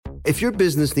If your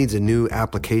business needs a new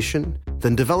application,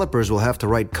 then developers will have to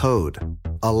write code,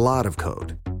 a lot of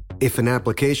code. If an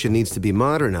application needs to be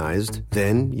modernized,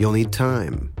 then you'll need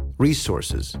time,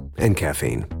 resources, and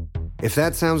caffeine. If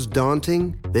that sounds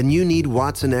daunting, then you need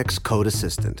Watson X Code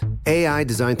Assistant, AI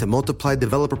designed to multiply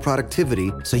developer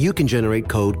productivity so you can generate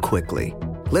code quickly.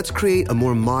 Let's create a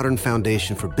more modern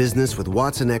foundation for business with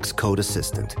Watson X Code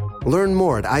Assistant. Learn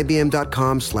more at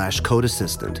ibm.com/code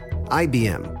assistant.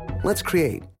 IBM. Let's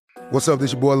create. What's up,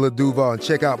 this your boy Lil Duval, and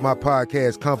check out my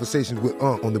podcast, Conversations with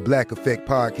Unc, on the Black Effect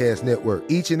Podcast Network.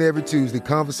 Each and every Tuesday,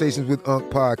 Conversations with Unc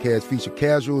podcast feature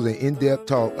casuals and in-depth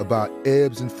talk about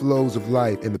ebbs and flows of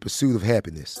life and the pursuit of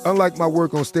happiness. Unlike my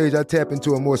work on stage, I tap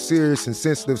into a more serious and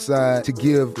sensitive side to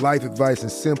give life advice and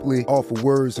simply offer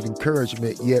words of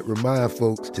encouragement, yet remind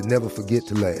folks to never forget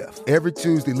to laugh. Every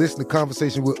Tuesday, listen to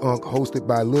Conversation with Unc, hosted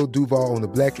by Lil Duval on the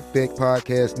Black Effect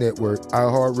Podcast Network,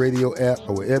 iHeartRadio app,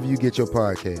 or wherever you get your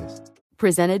podcasts.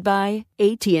 Presented by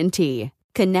AT&T.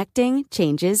 Connecting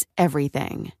changes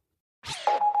everything.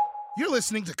 You're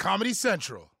listening to Comedy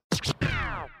Central.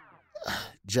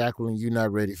 Jacqueline, you're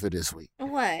not ready for this week.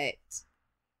 What?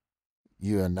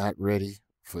 You are not ready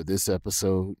for this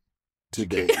episode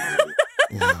today.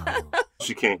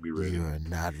 She can't be ready. You are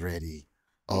not ready.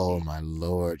 Oh, my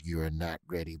Lord, you are not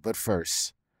ready. But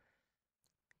first,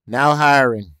 now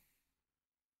hiring.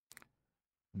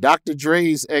 Dr.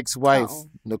 Dre's ex-wife,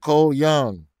 Nicole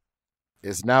Young,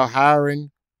 is now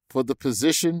hiring for the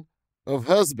position of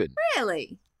husband.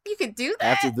 Really? You could do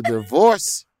that? After the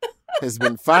divorce has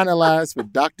been finalized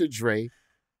with Dr. Dre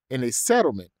in a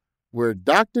settlement where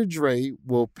Dr. Dre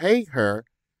will pay her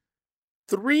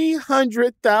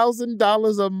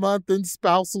 $300,000 a month in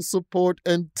spousal support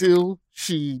until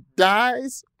she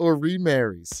dies or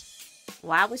remarries.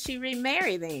 Why would she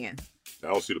remarry then? I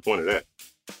don't see the point of that.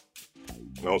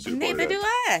 Neither do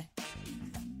I.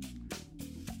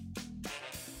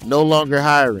 No longer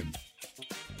hiring.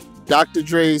 Dr.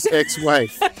 Dre's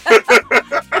ex-wife.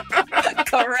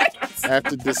 Correct.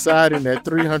 After deciding that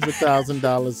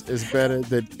 $300,000 is better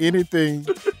than anything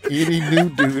any new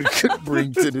dude could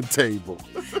bring to the table.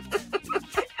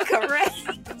 Correct.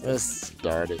 Let's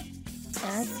start it.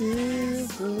 I feel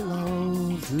so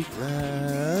long to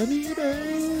cloudy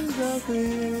days. I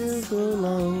feel so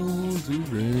long to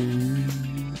rain.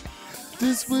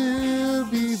 This will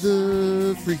be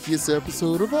the freakiest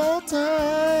episode of all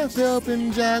time.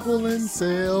 Helping Jacqueline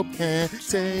sell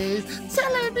panties.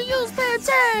 Tell her to use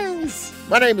panties.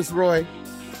 My name is Roy.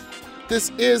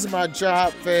 This is my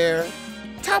job fair.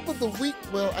 Top of the week,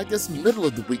 well, I guess middle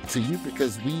of the week to you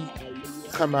because we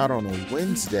come out on a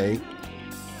Wednesday.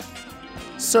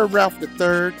 Sir Ralph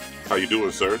III. How you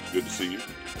doing, sir? Good to see you.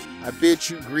 I bid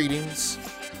you greetings.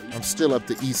 I'm still up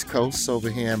the East Coast over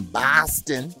here in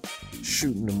Boston,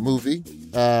 shooting a movie.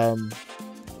 I'm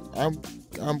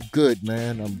good,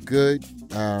 man. I'm good.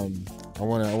 I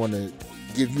wanna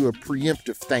give you a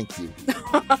preemptive thank you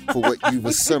for what you've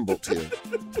assembled here.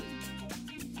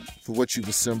 For what you've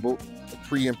assembled, a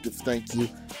preemptive thank you,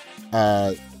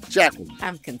 Jacqueline.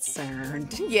 I'm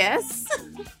concerned. Yes.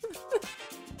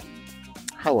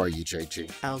 How are you,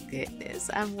 JG? Oh,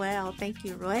 goodness. I'm well. Thank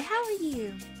you, Roy. How are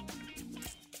you?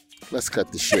 Let's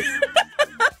cut the shit.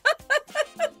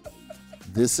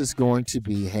 This is going to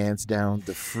be, hands down,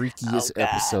 the freakiest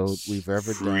episode we've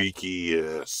ever done.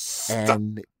 Freakiest.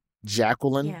 And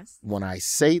Jacqueline, Yes. when I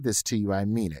say this to you, I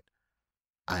mean it.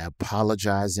 I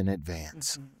apologize in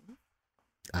advance. Mm-hmm.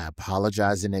 I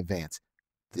apologize in advance.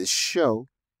 This show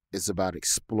is about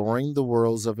exploring the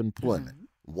worlds of employment.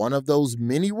 Mm-hmm. One of those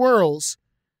many worlds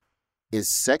is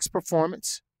sex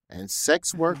performance and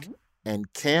sex work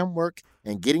and cam work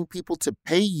and getting people to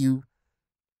pay you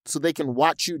so they can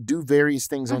watch you do various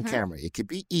things on camera. It could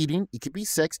be eating, it could be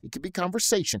sex, it could be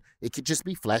conversation, it could just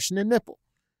be flashing a nipple.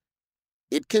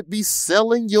 It could be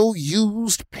selling your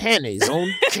used panties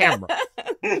on camera.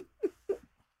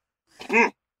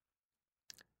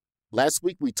 Last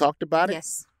week we talked about it.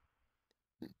 Yes.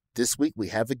 This week we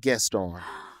have a guest on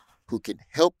who can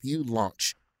help you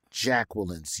launch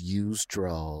Jacqueline's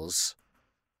UseDraws.org.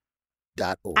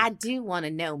 I do want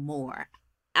to know more.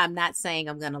 I'm not saying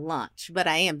I'm going to launch, but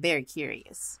I am very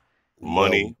curious.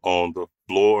 Money on the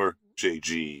floor,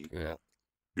 JG. Yeah.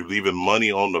 You're leaving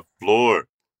money on the floor.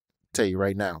 Tell you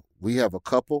right now, we have a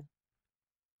couple,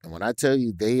 and when I tell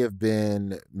you they have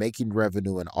been making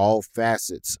revenue in all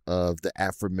facets of the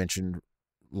aforementioned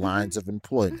lines of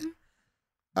employment,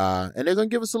 and they're gonna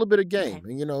give us a little bit of game.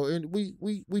 And and we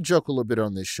joke a little bit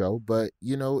on this show, but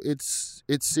it's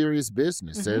serious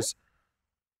business. There's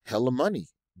hella money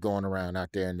going around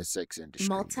out there in the sex industry.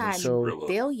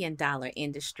 Multi-billion-dollar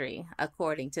industry,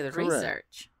 according to the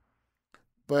research.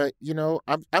 But,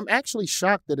 I'm actually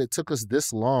shocked that it took us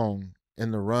this long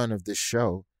in the run of this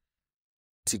show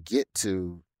to get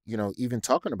to, even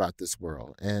talking about this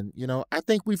world. And, I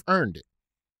think we've earned it.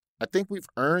 I think we've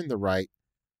earned the right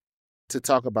to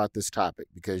talk about this topic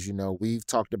because, we've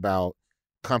talked about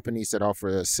companies that offer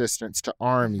assistance to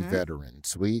Army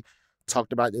veterans. We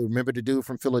talked about, remember the dude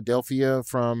from Philadelphia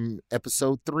from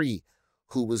episode 3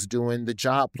 who was doing the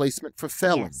job placement for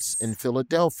felons in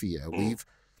Philadelphia. We've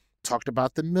talked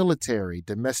about the military,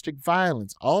 domestic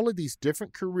violence, all of these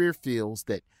different career fields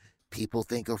that people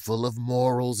think are full of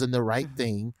morals and the right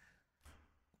thing.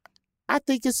 I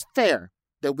think it's fair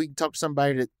that we can talk to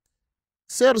somebody that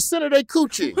sell the center of their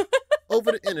coochie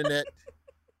over the internet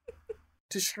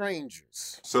to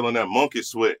strangers. Selling that monkey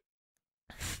sweat.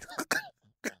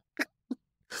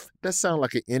 That sounds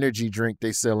like an energy drink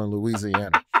they sell in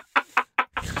Louisiana.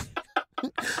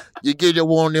 You get your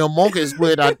one of them monkey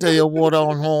sweat, I tell you what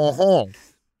on home.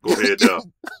 Go ahead there.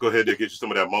 Go ahead there, get you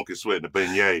some of that monkey sweat and the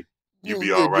beignet. You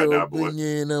be all right now, boy.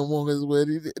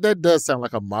 That does sound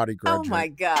like a Mardi Gras drink. My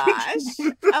gosh.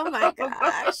 Oh my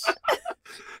gosh.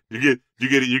 You get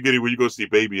it when you go see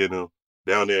Baby and them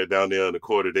down there in the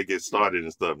quarter. They get started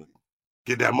and stuff.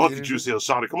 Get that monkey juice here,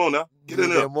 shawty. Come on now. Get in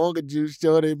there. That monkey juice,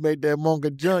 shawty. Make that monkey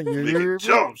jump. You make it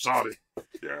jump, shawty.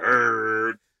 You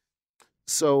heard.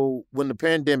 So when the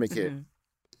pandemic hit,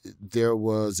 there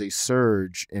was a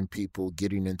surge in people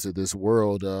getting into this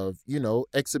world of,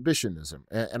 exhibition,ism.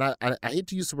 And I hate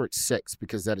to use the word sex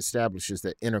because that establishes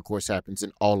that intercourse happens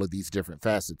in all of these different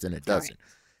facets, and it doesn't.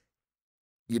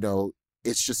 Right.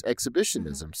 It's just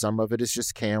exhibitionism. Some of it is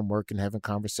just cam work and having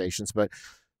conversations. But,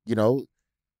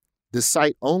 the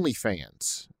site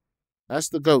OnlyFans, that's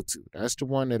the go-to. That's the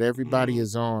one that everybody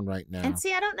is on right now. And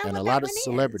see, I don't know and what a lot that of one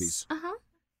celebrities. Is.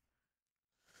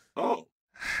 Oh.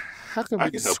 How can we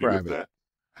describe it?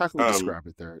 How can we describe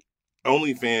it, Third?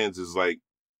 OnlyFans is like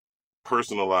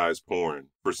personalized porn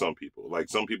for some people. Like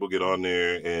some people get on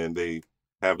there and they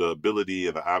have the ability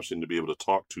and the option to be able to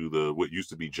talk to what used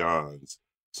to be Johns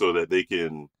so that they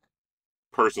can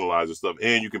personalize the stuff,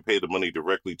 and you can pay the money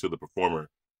directly to the performer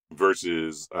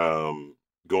versus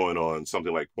going on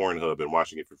something like Pornhub and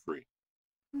watching it for free.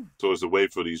 So it's a way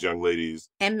for these young ladies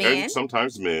and men, and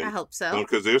sometimes men. I hope so,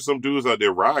 because there's some dudes out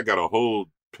there. Rod got a whole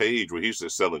page where he's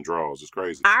just selling draws. It's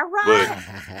crazy. All right.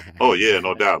 But, oh yeah,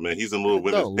 no doubt, man. He's in little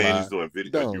women's panties doing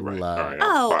videos. Don't you're right. lie. All right,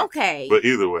 oh, okay. But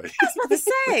either way, I was about to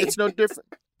say it's no different.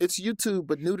 It's YouTube,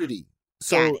 but nudity.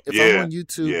 So if I'm on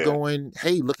YouTube going,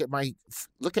 hey, look at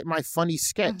my funny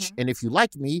sketch, and if you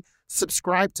like me,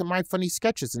 subscribe to my funny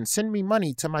sketches and send me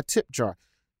money to my tip jar.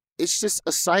 It's just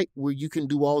a site where you can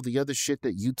do all the other shit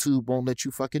that YouTube won't let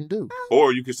you fucking do.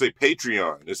 Or you could say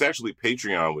Patreon. It's actually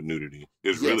Patreon with nudity.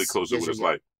 It's really close to what it's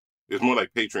like. It's more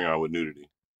like Patreon with nudity.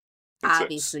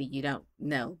 Obviously, you don't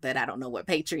know that I don't know what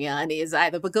Patreon is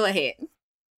either, but go ahead.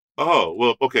 Oh,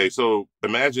 well, okay. So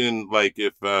imagine like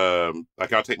if,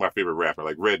 like I'll take my favorite rapper,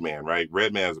 like Redman, right?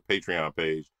 Redman has a Patreon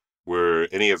page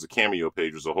and he has a Cameo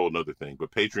page, which is a whole nother thing.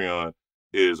 But Patreon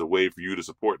is a way for you to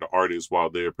support the artists while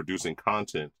they're producing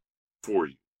content for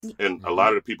you. And a lot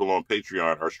of the people on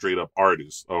Patreon are straight up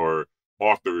artists or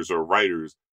authors or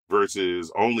writers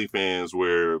versus OnlyFans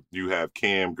where you have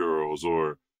cam girls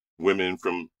or women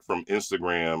from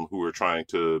Instagram who are trying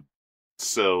to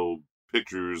sell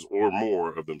pictures or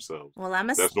more of themselves. Well,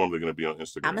 that's normally going to be on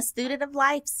Instagram. I'm a student of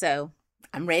life, so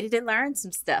I'm ready to learn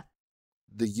some stuff.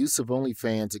 The use of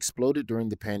OnlyFans exploded during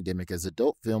the pandemic as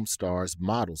adult film stars,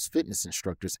 models, fitness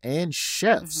instructors, and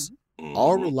chefs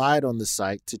all relied on the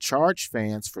site to charge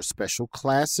fans for special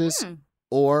classes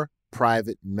or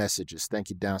private messages.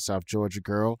 Thank you, Down South Georgia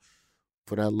girl,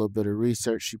 for that little bit of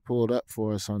research she pulled up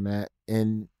for us on that.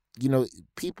 And,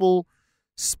 people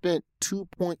spent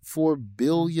 $2.4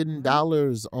 billion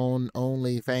on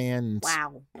OnlyFans.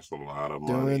 Wow. That's a lot of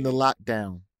money. During the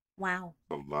lockdown. Wow.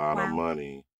 A lot of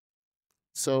money.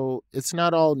 So it's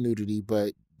not all nudity,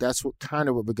 but that's what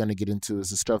we're going to get into is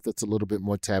the stuff that's a little bit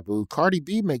more taboo. Cardi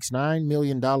B makes $9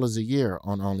 million a year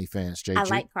on OnlyFans, JG. I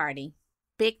like Cardi.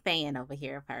 Big fan over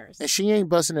here of hers. And she ain't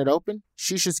busting it open.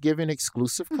 She's just giving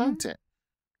exclusive content.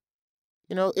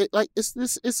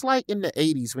 It's like in the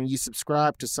 80s when you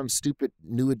subscribe to some stupid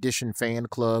New Edition fan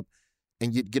club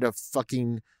and you'd get a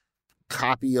fucking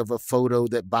copy of a photo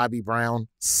that Bobby Brown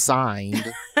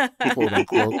signed, quote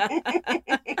unquote.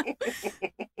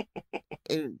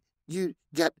 And you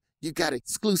got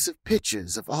exclusive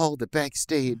pictures of all the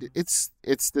backstage. It's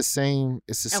the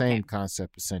same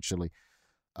concept essentially.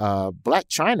 Black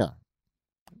China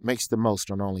makes the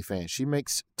most on OnlyFans. She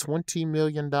makes $20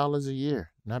 million a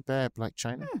year. Not bad, Black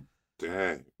China.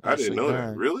 Dang. I didn't know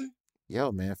that. Really?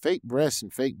 yo, man, fake breasts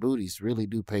and fake booties really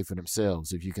do pay for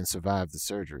themselves if you can survive the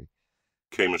surgery.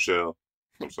 K. Michelle,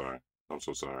 I'm sorry. I'm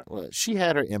so sorry. Well, she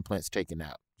had her implants taken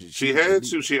out. She had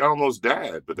to. She almost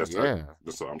died, but that's yeah.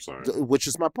 I'm sorry. Which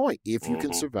is my point. If you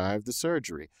can survive the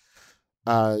surgery.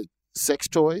 Sex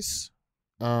toys,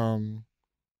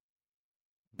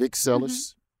 big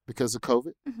sellers because of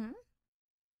COVID. Mm-hmm.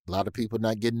 A lot of people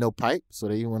not getting no pipe, so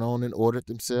they went on and ordered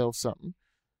themselves something.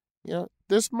 You know,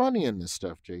 there's money in this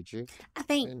stuff, JG. I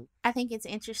think it's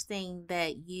interesting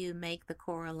that you make the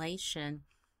correlation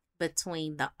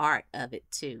between the art of it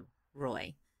too,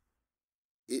 Roy.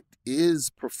 It is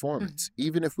performance. Mm-hmm.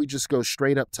 Even if we just go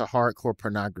straight up to hardcore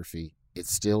pornography,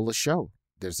 it's still a show.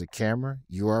 There's a camera.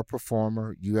 You are a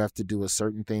performer. You have to do a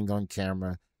certain thing on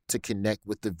camera to connect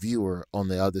with the viewer on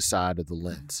the other side of the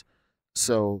lens.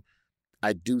 So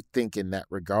I do think in that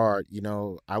regard, you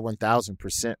know, I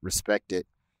 1000% respect it,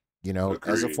 you know,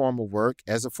 Agreed. as a form of work,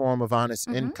 as a form of honest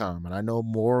income. And I know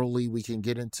morally we can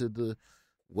get into the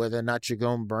whether or not you're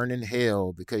going to burn in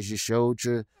hell because you showed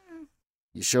your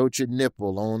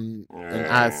nipple on an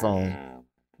iPhone.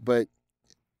 But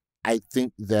I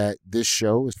think that this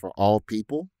show is for all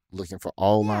people looking for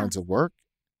all lines of work.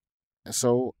 And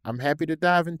so I'm happy to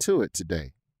dive into it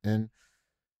today and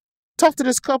talk to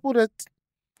this couple that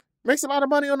makes a lot of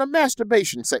money on the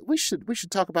masturbation site. We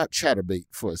should talk about Chaturbate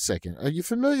for a second. Are you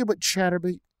familiar with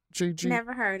Chaturbate, JG?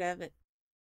 Never heard of it.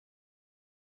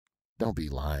 Don't be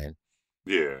lying.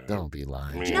 Yeah. Don't be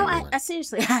lying. No, I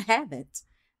seriously, I haven't.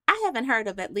 I haven't heard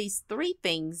of at least 3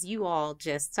 things you all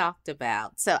just talked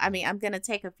about. So, I mean, I'm going to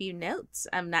take a few notes.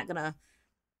 I'm not going to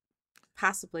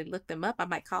possibly look them up. I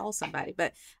might call somebody,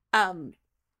 but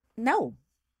no.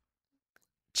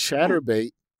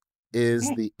 Chaturbate is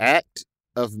the act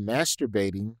of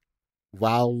masturbating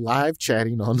while live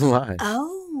chatting on the line.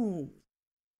 Oh.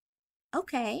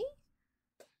 Okay.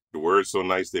 The word's so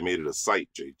nice they made it a site,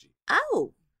 JG.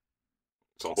 Oh.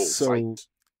 It's a whole site.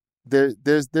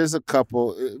 There's a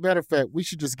couple. Matter of fact, we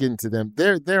should just get into them.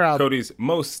 They're out. Cody's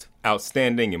most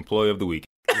outstanding employee of the week.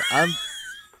 You're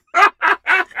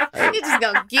just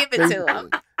gonna give it to him.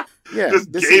 Yeah,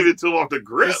 just gave it to him off the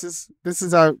grip. This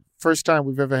is our first time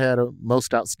we've ever had a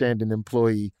most outstanding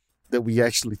employee that we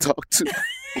actually talked to.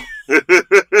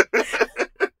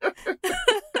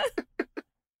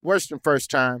 Worst than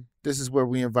first time. This is where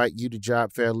we invite you, the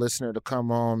Job Fair listener, to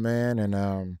come on, man,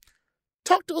 and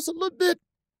talk to us a little bit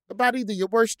about either your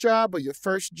worst job or your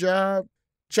first job.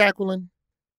 Jacqueline,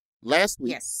 last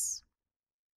week,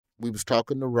 we was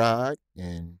talking to Rod,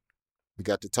 and we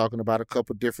got to talking about a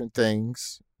couple different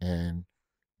things, and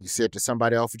you said that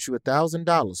somebody offered you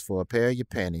 $1,000 for a pair of your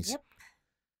panties,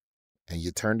 and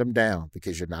you turned them down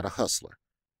because you're not a hustler.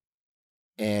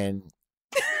 And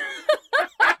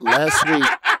last week,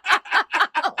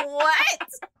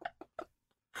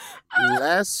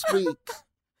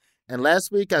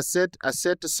 Last week I said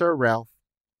to Sir Ralph,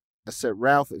 I said,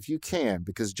 Ralph, if you can,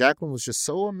 because Jacqueline was just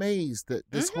so amazed that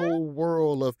this whole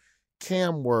world of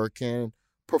cam work and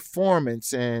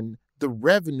performance and the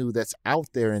revenue that's out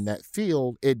there in that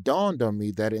field, it dawned on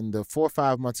me that in the 4 or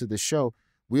 5 months of the show,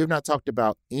 we have not talked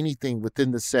about anything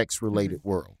within the sex-related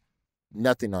world.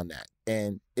 Nothing on that.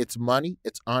 And it's money,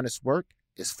 it's honest work,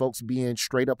 it's folks being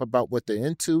straight up about what they're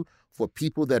into. For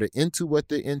people that are into what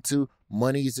they're into,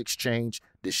 money is exchanged.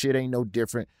 The shit ain't no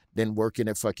different than working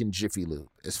at fucking Jiffy Lube,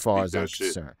 as far as I'm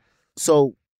concerned.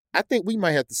 So I think we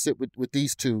might have to sit with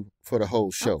these two for the whole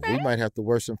show. Okay. We might have to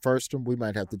worst and first them. We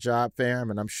might have to Job Fair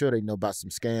them, and I'm sure they know about some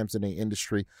scams in the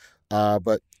industry.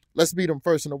 But let's meet them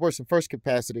first in the worst and first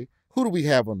capacity. Who do we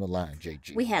have on the line,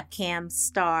 JG? We have Cam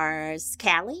stars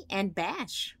Callie and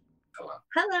Bash.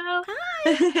 Hello.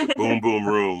 Hi. The Boom Boom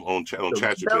Room on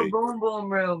Chaturbate. The Boom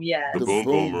Boom Room, yes. The Boom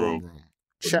Boom Room.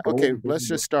 Okay, let's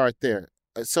just start there.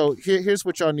 So here's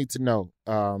what y'all need to know.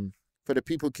 For the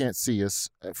people who can't see us,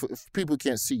 for people who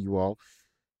can't see you all,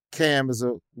 Cam is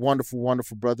a wonderful,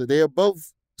 wonderful brother. They are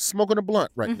both smoking a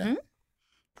blunt right now.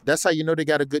 That's how you know they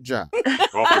got a good job.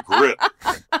 Off the grip.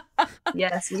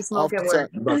 Yes, we smoke at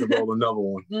work. I'm about to roll another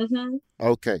one.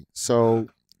 Okay, so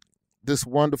this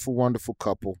wonderful, wonderful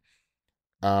couple,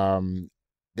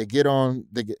 they get on,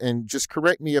 and just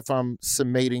correct me if I'm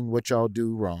summating what y'all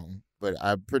do wrong, but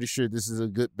I'm pretty sure this is a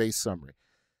good base summary.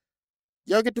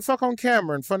 Y'all get to fuck on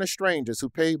camera in front of strangers who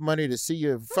paid money to see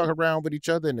you fuck around with each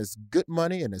other, and it's good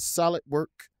money and it's solid work,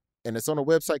 and it's on a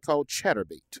website called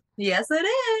Chaturbate. Yes, it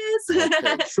is.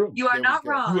 Okay. You are not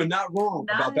wrong. You are not wrong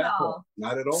about that part.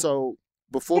 Not at all. So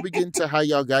before we get into how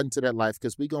y'all got into that life,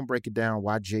 because we're going to break it down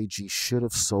why JG should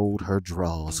have sold her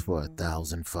drawers for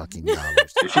 $1,000 fucking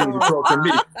dollars. If she was talking to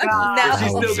me. No. If she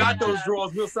still got those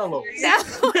drawers, we'll sell them.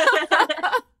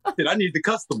 I need the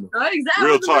customer. Oh, exactly.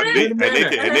 Real talk.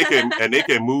 They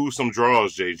can move some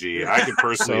draws, JG. I can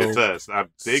personally attest.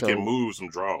 They can move some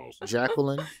draws.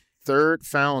 Jacqueline, Third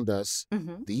found us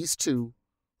these two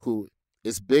who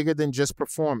is bigger than just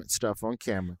performance stuff on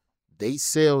camera. They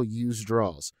sell used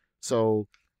draws. So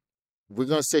we're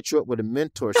gonna set you up with a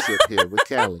mentorship here with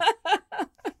Callie.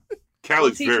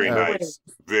 Callie's very nice.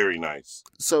 Very nice.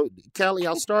 So Callie,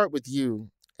 I'll start with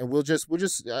you. And I just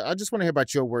want to hear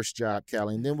about your worst job,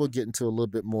 Callie, and then we'll get into a little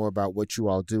bit more about what you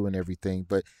all do and everything.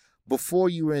 But before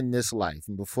you were in this life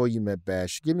and before you met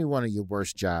Bash, give me one of your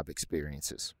worst job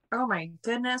experiences. Oh my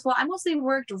goodness. Well, I mostly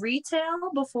worked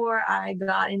retail before I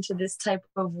got into this type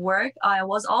of work. I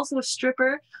was also a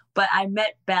stripper, but I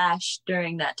met Bash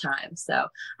during that time. So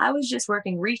I was just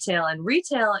working retail, and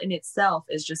retail in itself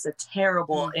is just a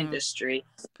terrible industry.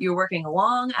 You're working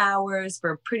long hours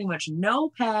for pretty much no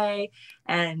pay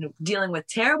and dealing with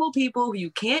terrible people who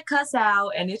you can't cuss out.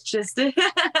 And it's just,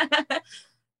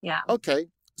 yeah. Okay.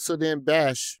 So then,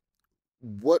 Bash,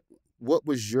 what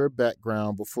was your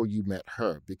background before you met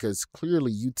her? Because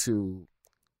clearly you two,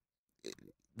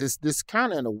 this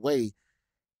kind of in a way,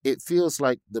 it feels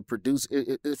like the producer,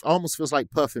 it almost feels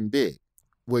like Puff and Big,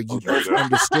 where you both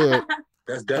understood.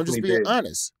 That's definitely I'm just being big.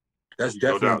 honest. That's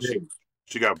definitely No doubt. big.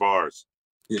 She got bars.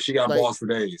 Yeah, she got bars for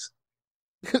days.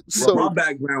 So my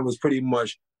background was pretty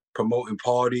much promoting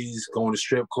parties, going to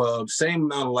strip clubs, same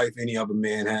amount of life any other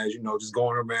man has, just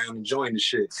going around enjoying the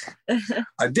shit.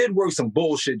 I did work some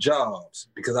bullshit jobs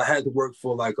because I had to work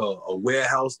for like a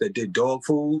warehouse that did dog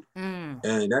food.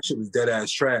 And that shit was dead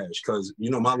ass trash because,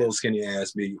 my little skinny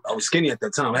ass I was skinny at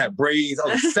that time. I had braids. I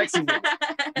was a sexy woman.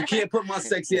 You can't put my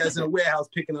sexy ass in a warehouse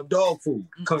picking up dog food.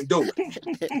 Couldn't do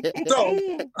it. So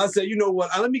I said, you know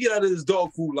what? Let me get out of this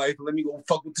dog food life and let me go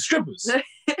fuck with the strippers.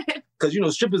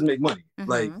 Because, strippers make money.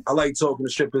 Like, I like talking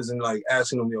to strippers and, like,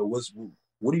 asking them,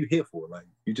 what are you here for? Like,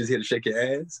 you just here to shake your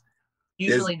ass?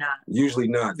 Usually not. Usually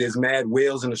not. There's mad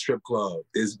whales in the strip club.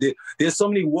 There's so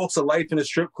many walks of life in the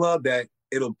strip club that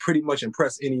it'll pretty much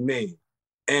impress any man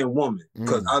and woman.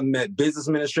 Because I've met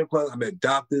businessmen in strip clubs. I met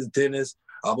doctors, dentists.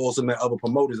 I've also met other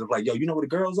promoters. I'm like, yo, you know where the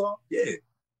girls are? Yeah.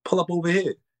 Pull up over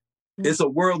here. It's a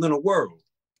world in a world.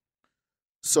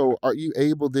 So are you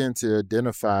able then to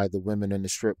identify the women in the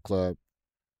strip club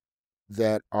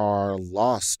that are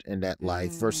lost in that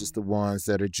life versus the ones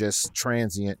that are just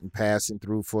transient and passing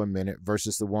through for a minute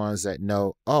versus the ones that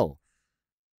know, oh,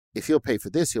 if he'll pay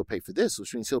for this, he'll pay for this,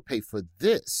 which means he'll pay for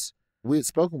this. We had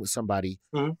spoken with somebody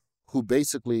who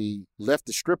basically left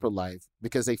the stripper life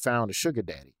because they found a sugar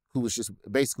daddy who was just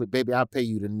basically, baby, I'll pay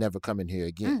you to never come in here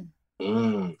again.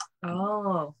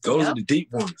 Oh, those are the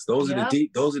deep ones. Those are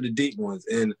the deep ones.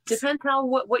 And depends on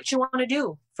what you want to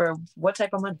do for what type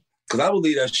of money. Because I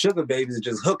believe that sugar babies are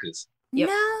just hookers.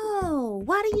 No,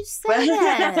 why do you say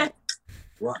that?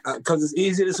 Because it's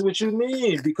easier to see what you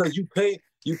mean. Because you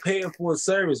paying for a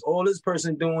service. All this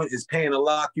person doing is paying to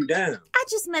lock you down. I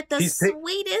just met the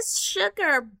sweetest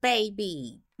sugar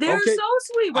baby. They're so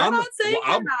sweet. We're not saying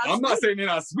I'm not saying they're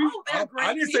not sweet.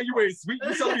 I didn't say you ain't sweet.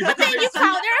 You told me but then you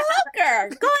called her a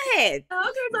hooker. Go ahead.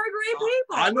 Hookers are great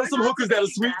people. I know some hookers that are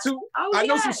sweet too. Oh, I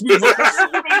know some sweet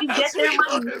hookers. Get their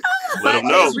money. Let them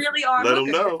know. Really are Let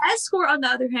them know. Escort, on the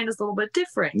other hand, is a little bit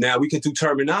different. Now we can do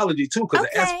terminology too, because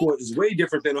an escort is way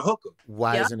different than a hooker.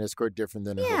 Why is an escort different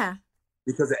than a hooker?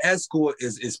 Because an escort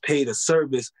is paid a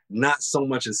service, not so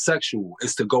much as sexual.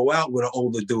 It's to go out with an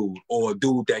older dude or a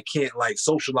dude that can't like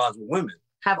socialize with women.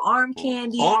 Have arm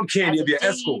candy. Arm candy will be an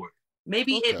escort.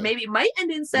 Maybe it might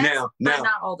end in sex, but not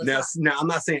all the time. Now, I'm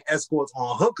not saying escorts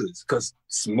are hookers, because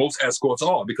most escorts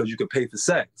are, because you can pay for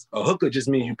sex. A hooker just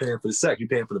means you're paying for the sex, you're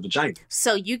paying for the vagina.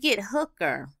 So you get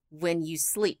hooker when you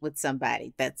sleep with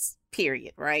somebody. That's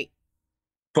period, right?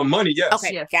 For money, yes.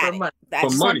 Okay, got it. I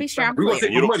just want to be sure I'm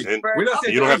clear. You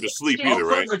don't have to sleep either,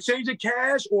 right? A change of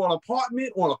cash or an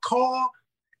apartment or a car.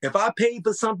 If I paid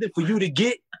for something for you to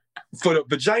get for the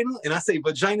vagina, and I say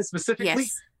vagina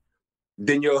specifically,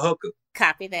 then you're a hooker.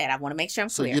 Copy that. I want to make sure I'm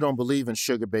clear. So you don't believe in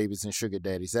sugar babies and sugar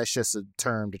daddies. That's just a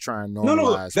term to try and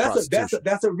normalize prostitution.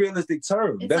 That's a realistic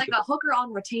term. It's like a hooker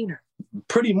on retainer.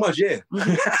 Pretty much, yeah.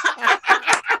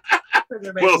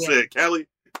 Well said, Callie.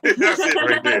 That's it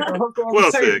right there.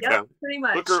 Well said, Callie. Pretty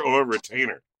much. Hooker or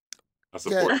retainer. I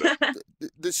support that.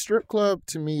 The strip club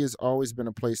to me has always been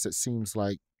a place that seems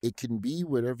like it can be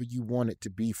whatever you want it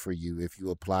to be for you if you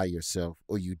apply yourself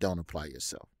or you don't apply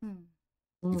yourself.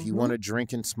 If you want to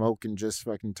drink and smoke and just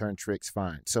fucking turn tricks,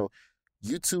 fine. So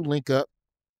you two link up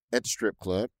at the strip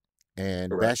club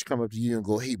and Bash come up to you and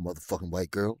go, hey, motherfucking white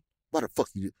girl, why the fuck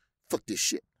you fuck this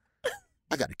shit?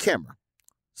 I got a camera.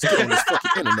 Let's get on this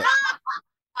fucking internet.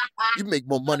 You make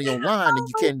more money online than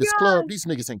you can in this club. These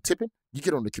niggas ain't tipping. You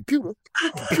get on the computer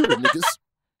niggas.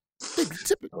 They be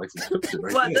tipping. That's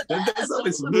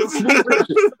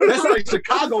like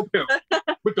Chicago pimp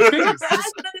with the fingers.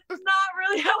 That's not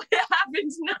really how it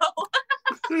happens, no.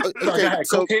 Okay, I had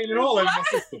cocaine and all in my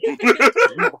system.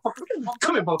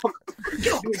 Come here, motherfucker.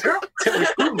 Get over here, girl. Tell me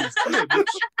screws. Come here, bitch.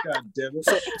 God damn it.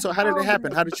 So how did it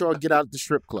happen? How did y'all get out of the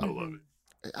strip club? I love it.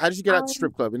 How did you get out the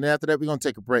strip club? And then after that, we're going to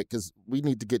take a break because we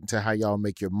need to get into how y'all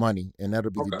make your money. And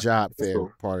that'll be the job fair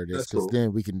part of this because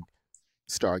then we can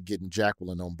start getting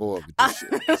Jacqueline on board with this shit.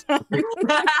 I'm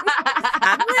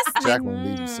listening. Jacqueline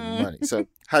needs some money. So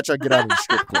how'd y'all get out of the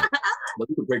strip club? But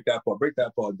you can break that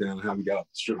part down. How we got out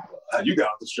the strip club? How you got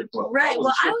out the strip club? Right.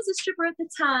 Well, I was a stripper at the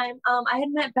time. I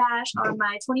had met Bash on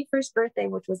my 21st birthday,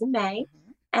 which was in May.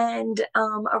 And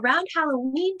around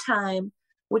Halloween time,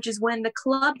 which is when the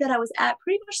club that I was at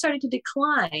pretty much started to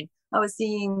decline. I was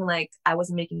seeing like I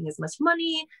wasn't making as much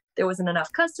money. There wasn't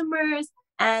enough customers.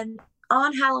 And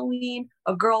on Halloween,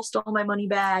 a girl stole my money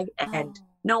bag and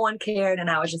no one cared. And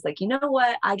I was just like, you know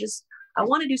what? I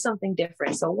want to do something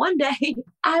different. So one day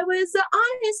I was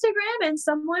on Instagram and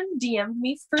someone DM'd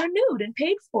me for a nude and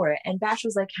paid for it. And Bash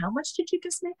was like, how much did you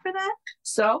just make for that?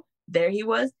 So there he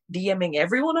was DMing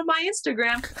everyone on my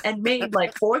Instagram and made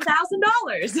like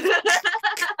 $4,000.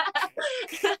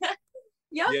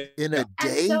 Yep. In a day?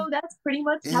 And so that's pretty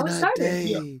much how it started.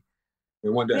 Yeah.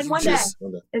 In one day. In one day.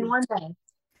 In one day.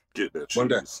 Get that One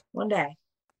day. One day.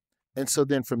 And so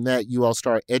then from that, you all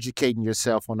start educating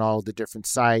yourself on all the different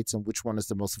sites and which one is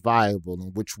the most viable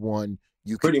and which one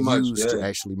you can use to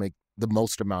actually make the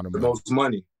most amount of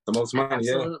money. The most money,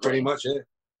 Absolutely. yeah. Pretty much, yeah.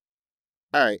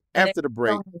 All right. After the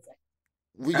break,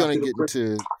 we're going to get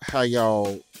into how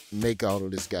y'all make all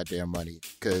of this goddamn money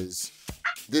because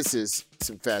this is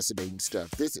some fascinating stuff.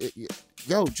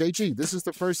 Yo, JG, this is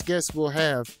the first guest we'll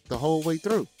have the whole way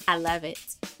through. I love it.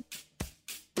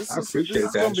 I appreciate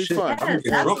that. Gonna be fun. Yes,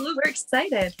 absolutely. We're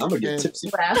excited. I'm going to get tipsy.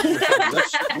 Wow.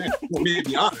 Man, let me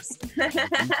be honest.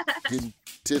 Getting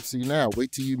tipsy now.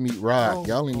 Wait till you meet Rod.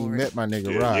 Y'all ain't even met my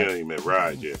nigga Rod. You ain't even met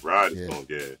Rod yet. Rod is going to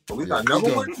get it. But we got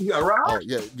another one? You got Rod? Oh,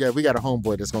 yeah, we got a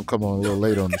homeboy that's going to come on a little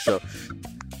later on the show.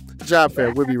 Job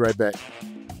fair. We'll be right back.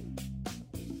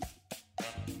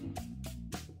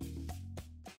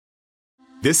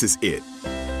 This is it.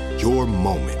 Your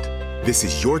moment. This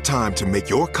is your time to make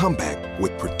your comeback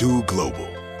with Purdue Global.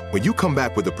 When you come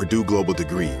back with a Purdue Global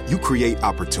degree, you create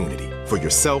opportunity for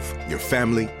yourself, your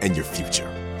family, and your future.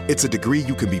 It's a degree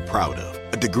you can be proud of,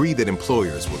 a degree that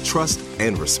employers will trust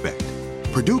and respect.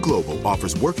 Purdue Global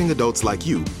offers working adults like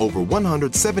you over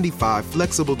 175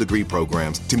 flexible degree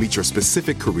programs to meet your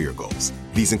specific career goals.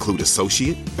 These include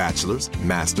associate, bachelor's,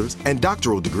 master's, and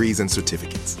doctoral degrees and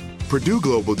certificates. Purdue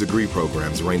Global degree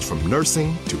programs range from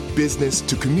nursing to business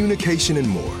to communication and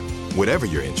more. Whatever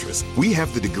your interest, we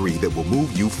have the degree that will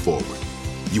move you forward.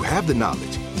 You have the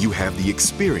knowledge, you have the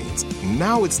experience.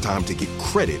 Now it's time to get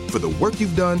credit for the work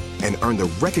you've done and earn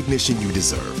the recognition you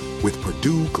deserve with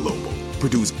Purdue Global,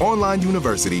 Purdue's online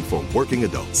university for working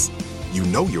adults. You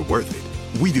know you're worth it.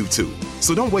 We do too.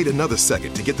 So don't wait another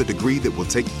second to get the degree that will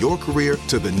take your career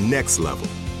to the next level.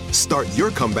 Start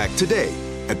your comeback today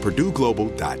at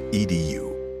purdueglobal.edu.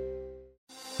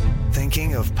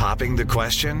 Thinking of popping the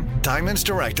question? Diamonds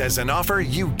Direct has an offer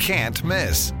you can't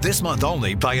miss. This month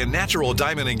only, buy a natural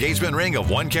diamond engagement ring of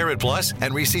 1 carat plus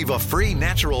and receive a free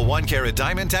natural 1 carat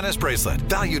diamond tennis bracelet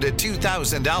valued at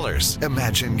 $2,000.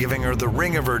 Imagine giving her the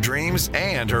ring of her dreams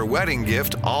and her wedding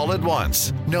gift all at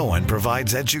once. No one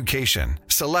provides education,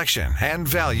 selection, and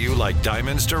value like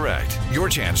Diamonds Direct. Your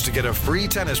chance to get a free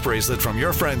tennis bracelet from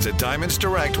your friends at Diamonds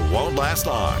Direct won't last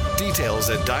long. Details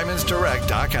at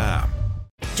diamondsdirect.com.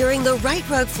 During the Right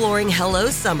Rug Flooring Hello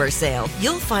Summer Sale,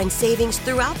 you'll find savings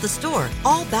throughout the store,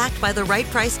 all backed by the right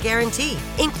price guarantee,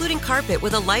 including carpet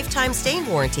with a lifetime stain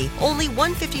warranty, only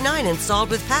 $159 installed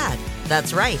with pad.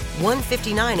 That's right,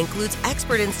 $159 includes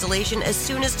expert installation as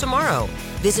soon as tomorrow.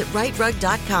 Visit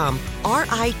rightrug.com,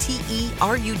 RITERUG.com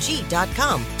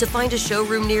to find a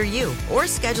showroom near you or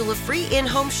schedule a free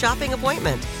in-home shopping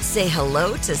appointment. Say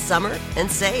hello to summer and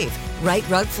save. Right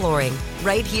Rug Flooring,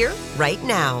 right here, right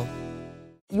now.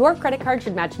 Your credit card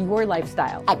should match your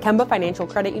lifestyle. At Kemba Financial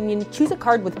Credit Union, choose a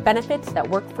card with benefits that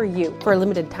work for you. For a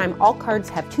limited time, all cards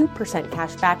have 2%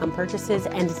 cash back on purchases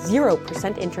and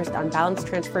 0% interest on balance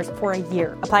transfers for a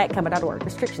year. Apply at Kemba.org.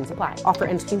 Restrictions apply. Offer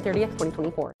ends June 30th,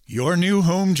 2024. Your new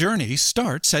home journey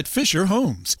starts at Fisher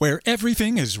Homes, where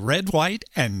everything is red, white,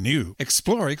 and new.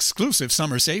 Explore exclusive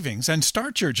summer savings and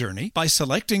start your journey by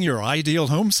selecting your ideal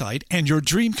home site and your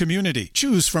dream community.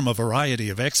 Choose from a variety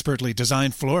of expertly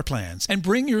designed floor plans and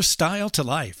bring Bring your style to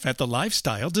life at the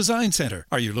Lifestyle Design Center.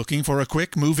 Are you looking for a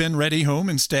quick move-in ready home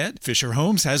instead? Fisher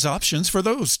Homes has options for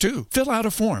those too. Fill out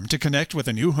a form to connect with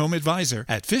a new home advisor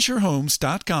at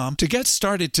fisherhomes.com to get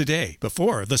started today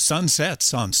before the sun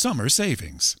sets on summer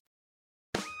savings.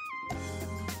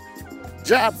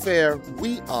 Job Fair,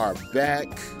 we are back.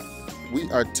 We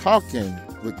are talking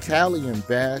with Callie and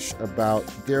Bash about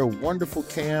their wonderful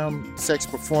cam sex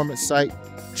performance site,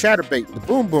 Chaturbate. The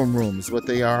Boom Boom Room is what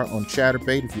they are on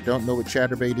Chaturbate. If you don't know what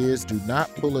Chaturbate is, do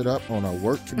not pull it up on a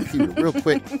work computer. Real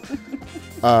quick,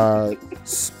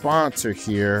 sponsor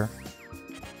here,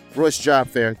 Royce Job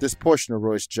Fair. This portion of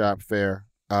Royce Job Fair,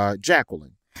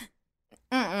 Jacqueline.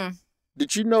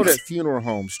 Did you know that funeral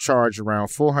homes charge around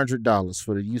 $400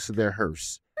 for the use of their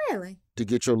hearse? Really? To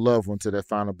get your loved one to their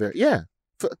final burial? Yeah.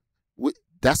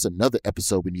 That's another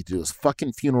episode we need to do is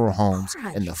fucking funeral homes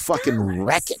and the fucking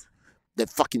racket. That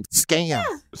fucking scam. Yeah.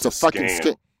 It's a fucking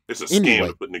scam. It's a scam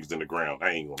to put niggas in the ground.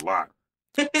 I ain't gonna lie.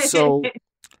 So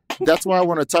that's why I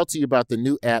want to talk to you about the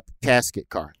new app, Casket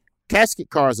Car. Casket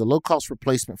Car is a low-cost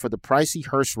replacement for the pricey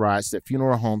hearse rides that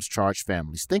funeral homes charge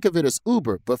families. Think of it as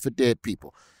Uber, but for dead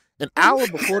people. An hour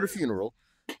before the funeral,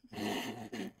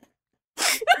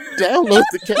 download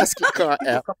the Casket Car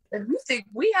app. And you think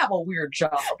we have a weird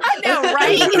job. I know,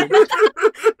 right?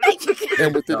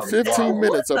 And within 15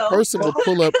 minutes, a person will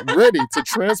pull up ready to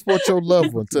transport your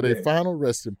loved one to their final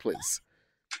resting place.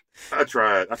 I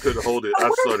tried. I couldn't hold it.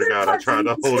 I swear to God, I tried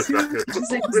to hold it. I couldn't.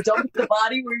 Just dump the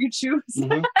body where you choose. I'm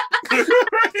sorry,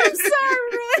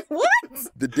 man. What?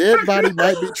 The dead body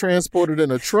might be transported in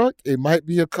a truck. It might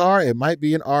be a car. It might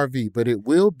be an RV, but it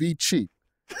will be cheap.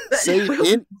 Save What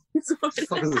is this,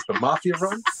 the Mafia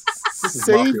run?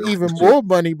 Save even more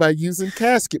money by using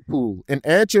Casket Pool and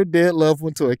add your dead loved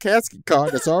one to a casket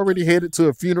car that's already headed to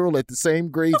a funeral at the same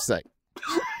gravesite.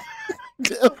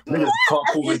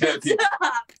 Carpool dead people.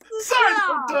 Sorry,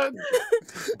 I'm done.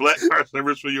 Black car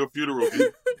service for your funeral.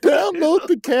 Dude. Download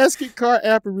the Casket Car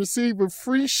app and receive a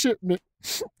free shipment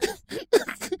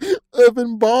of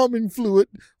embalming fluid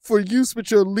for use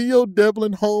with your Leo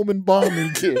Devlin home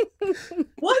embalming kit.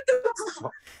 What the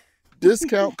fuck?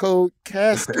 Discount code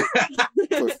CASKET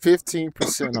for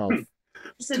 15% off.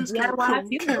 Since DIY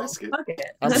funeral. Fuck it.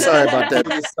 I'm sorry about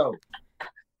that.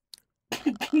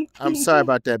 I'm sorry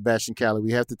about that, Bash and Callie.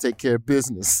 We have to take care of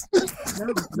business.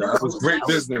 That was great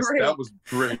business. That was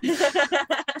great.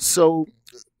 So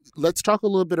let's talk a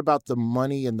little bit about the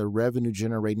money and the revenue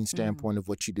generating standpoint of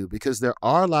what you do, because there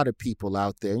are a lot of people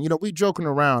out there. You know, we joking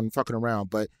around and fucking around,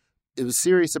 but it was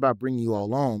serious about bringing you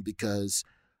all on because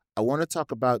I want to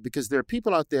talk about, because there are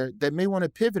people out there that may want to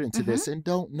pivot into this and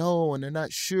don't know, and they're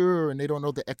not sure, and they don't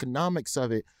know the economics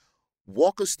of it.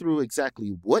 Walk us through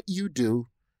exactly what you do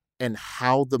and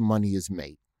how the money is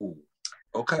made.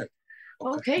 Okay.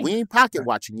 We ain't pocket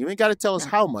watching. You ain't got to tell us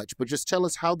how much, but just tell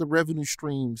us how the revenue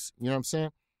streams, you know what I'm saying?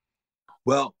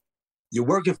 Well, you're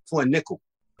working for a nickel.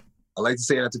 I like to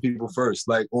say that to people first.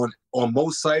 Like on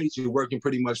most sites, you're working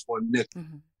pretty much for a nickel.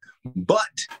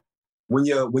 But when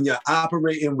you're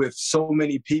operating with so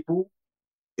many people,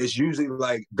 it's usually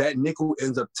like that nickel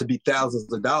ends up to be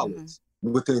thousands of dollars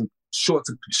within short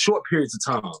periods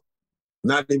of time.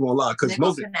 Not even gonna lie, because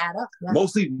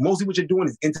mostly what you're doing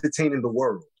is entertaining the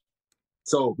world.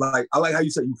 So like I like how you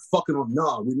said you fucking on.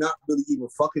 Nah, we're not really even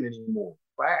fucking anymore.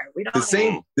 Right. We don't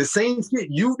the same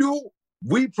shit you do,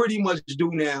 we pretty much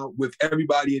do now with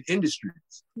everybody in industries.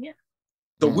 Yeah.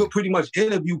 So we'll pretty much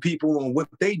interview people on what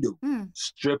they do.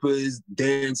 Strippers,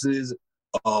 dancers,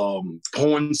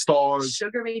 porn stars,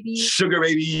 sugar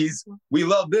babies. We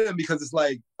love them because it's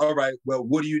like, all right, well,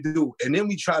 what do you do? And then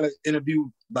we try to interview,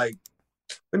 like,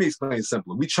 let me explain it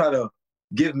simpler. We try to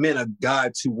give men a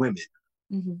guide to women.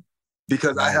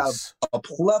 Because I have a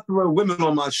plethora of women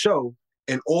on my show,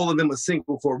 and all of them are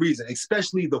single for a reason,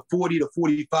 especially the 40 to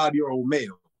 45-year-old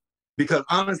male. Because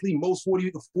honestly, most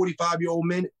 40 to 45-year-old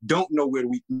men don't know where to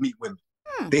meet women.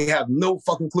 They have no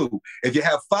fucking clue. If you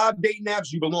have 5 dating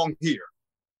apps, you belong here.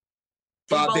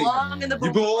 You belong in the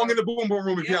boom boom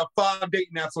room if you have 5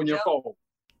 dating apps on your phone.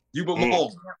 You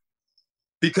belong.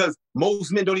 Because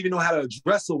most men don't even know how to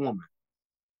address a woman.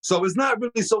 So it's not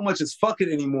really so much as fucking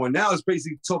anymore. Now it's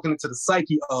basically talking into the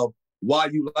psyche of why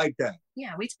you like that.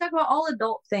 Yeah, we talk about all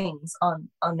adult things on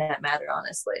that matter,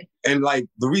 honestly. And like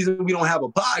the reason we don't have a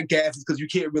podcast is because you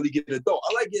can't really get an adult.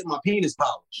 I like getting my penis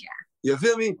polished. Yeah. You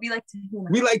feel me? We like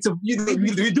to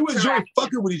we do enjoy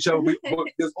fucking with each other, but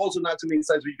there's also not too many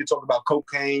sites where you can talk about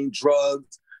cocaine,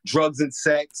 drugs and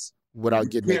sex. Without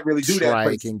getting really do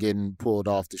that and getting pulled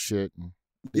off the shit. And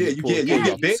you can't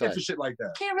get banned for shit like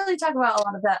that. Can't really talk about a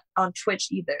lot of that on Twitch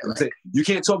either. You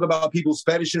can't talk about people's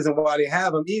fetishes and why they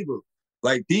have them either.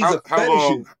 Like these are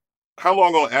fetishes. How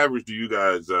long on average do you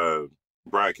guys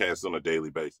broadcast on a daily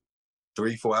basis?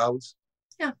 3-4 hours.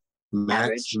 Yeah.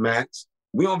 Max.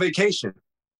 We on vacation.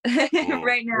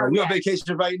 Right now. We on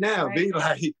vacation right now. Right. Be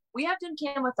like, we have done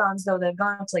camathons though that have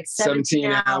gone up to like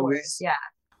 17 hours. Yeah.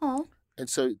 Oh. And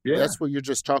so that's where you're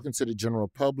just talking to the general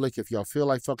public. If y'all feel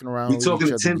like fucking around, we talking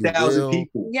to 10,000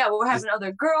 people. Yeah, we're having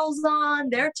other girls on.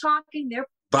 They're talking. They're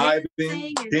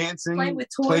vibing, dancing, playing with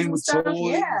toys and stuff.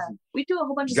 Yeah, we do a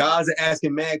whole bunch of guys stuff. are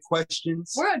asking mad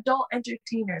questions. We're adult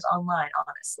entertainers online.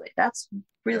 Honestly, that's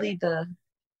really the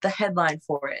headline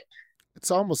for it. It's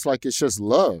almost like it's just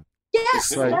love.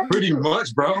 Yes, it's like, pretty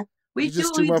much, bro. We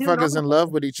just two motherfuckers in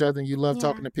love with each other, and you love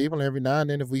talking to people. And every now and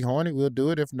then, if we horny, we'll do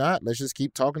it. If not, let's just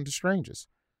keep talking to strangers.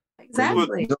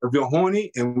 Exactly. If you're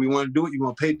horny and we want to do it, you're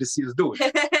gonna pay to see us do it.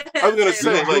 I was gonna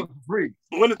say, like,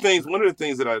 one of the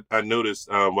things that I noticed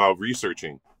while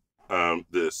researching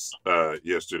this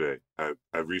yesterday, I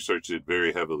researched it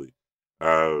very heavily,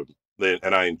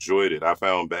 and I enjoyed it. I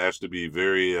found Bash to be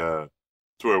very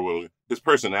his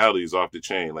personality is off the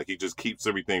chain. Like, he just keeps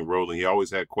everything rolling. He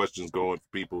always had questions going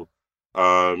for people.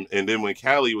 And then when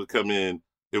Callie would come in,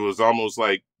 it was almost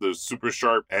like the super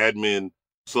sharp admin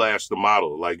 / the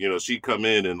model. Like, you know, she'd come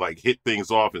in and like hit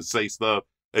things off and say stuff.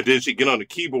 And then she'd get on the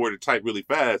keyboard and type really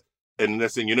fast. And the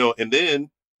next thing you know, and then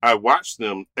I watched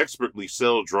them expertly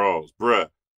sell draws. Bruh,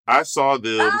 I saw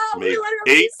them make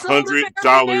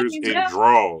 $800 in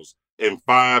draws in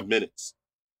 5 minutes.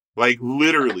 Like,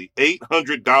 literally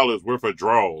 $800 worth of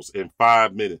draws in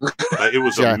 5 minutes. Like, it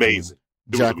was amazing.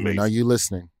 It was amazing. Are you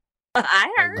listening?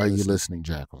 I heard. Are you listening,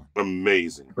 Jacqueline?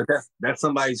 Amazing. But that's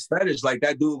somebody's fetish. Like,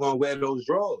 that dude gonna wear those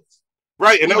drawers.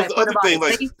 Right, and that was the other thing.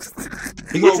 Like, which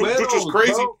was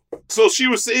crazy. Bro. So she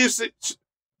was saying,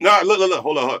 look,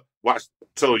 hold on. Watch.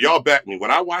 So y'all back me.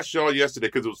 When I watched y'all yesterday,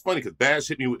 because it was funny, because Bash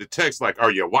hit me with the text, like,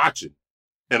 are you watching?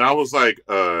 And I was like,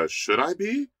 should I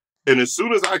be? And as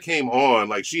soon as I came on,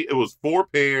 like, it was 4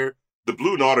 pair. The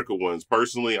Blue Nautica ones,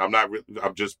 personally, I'm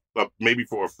just maybe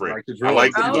for a friend. I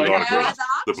like the Blue Nautica ones.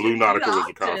 The Blue Nautica was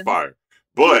kind of fire.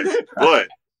 But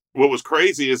what was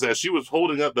crazy is that she was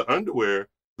holding up the underwear.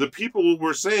 The people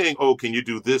were saying, oh, can you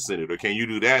do this in it? Or can you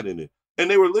do that in it? And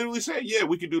they were literally saying, yeah,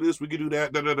 we could do this, we could do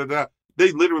that, da-da-da-da.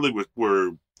 They literally were,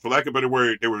 for lack of a better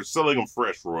word, they were selling them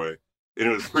fresh, Roy. And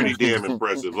it was pretty damn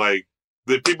impressive. Like,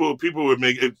 the people would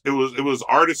make it was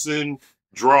artisan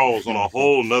draws on a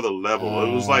whole nother level.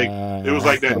 It was like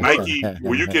that Nike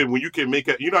where you can make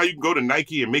a, you know how you can go to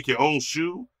Nike and make your own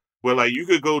shoe? Well, like, you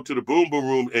could go to the Boom Boom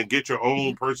Room and get your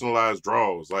own personalized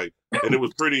draws. Like, and it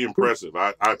was pretty impressive.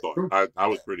 I thought I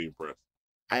was pretty impressed.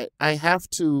 I have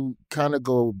to kind of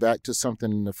go back to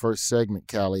something in the first segment,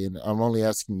 Callie, and I'm only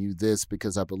asking you this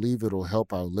because I believe it'll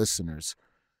help our listeners.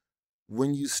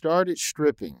 When you started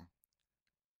stripping,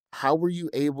 how were you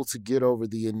able to get over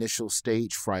the initial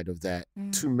stage fright of that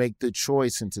to make the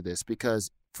choice into this?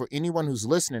 Because for anyone who's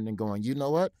listening and going, you know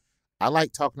what? I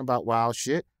like talking about wild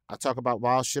shit. I talk about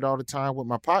wild shit all the time with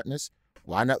my partners.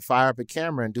 Why not fire up a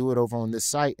camera and do it over on this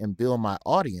site and build my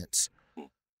audience?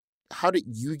 How did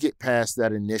you get past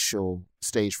that initial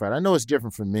stage fright? I know it's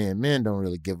different for men. Men don't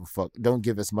really give a fuck, don't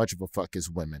give as much of a fuck as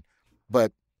women.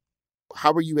 But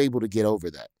how were you able to get over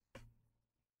that?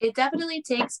 It definitely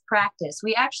takes practice.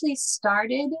 We actually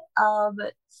started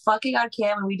fucking on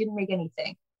cam and we didn't make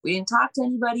anything. We didn't talk to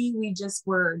anybody. We just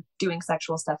were doing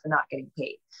sexual stuff and not getting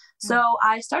paid. So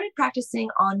I started practicing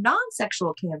on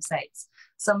non-sexual cam sites.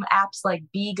 Some apps like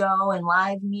Bigo and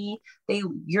LiveMe,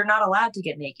 you're not allowed to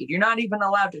get naked. You're not even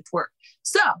allowed to twerk.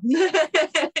 So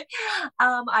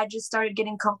I just started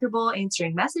getting comfortable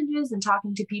answering messages and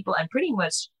talking to people and pretty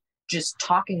much just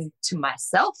talking to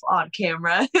myself on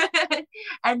camera.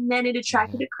 And then it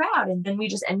attracted a crowd. And then we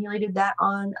just emulated that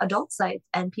on adult sites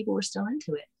and people were still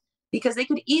into it because they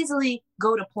could easily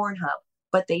go to Pornhub,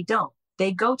 but they don't.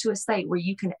 They go to a site where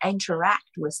you can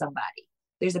interact with somebody.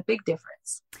 There's a big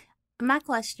difference. My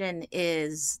question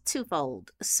is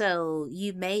twofold. So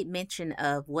you made mention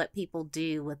of what people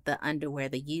do with the underwear,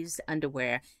 the used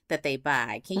underwear that they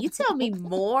buy. Can you tell me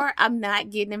more? I'm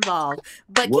not getting involved,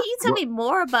 but can you tell me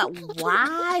more about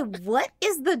why? What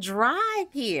is the drive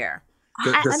here?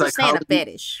 I understand a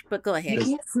fetish, but go ahead. You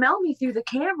can't smell me through the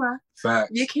camera.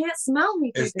 Facts. You can't smell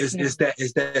me through the camera.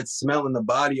 It's that smell in the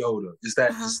body odor. It's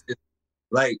that it's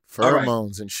like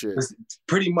pheromones and shit. It's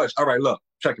pretty much. All right, look,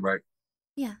 check it right.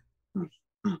 Yeah.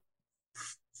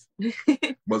 He's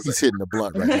hitting the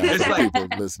blunt right now. It's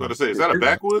like, is that a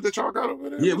backwood that y'all got over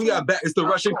there? Yeah, we got back. It's the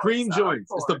Russian cream joints.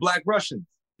 It's the Black Russians.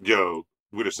 Yo,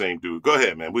 we're the same dude. Go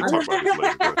ahead, man. We'll talk about this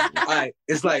later. All right,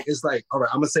 it's like. All right,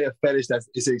 I'm gonna say a fetish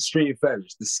it's an extreme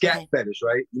fetish. The scat fetish,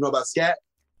 right? You know about scat?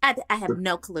 I have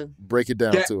no clue. Break it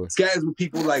down to us. Scats with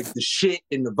people like the shit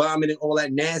and the vomit and all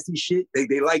that nasty shit.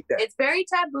 They like that. It's very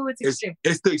taboo. It's extreme.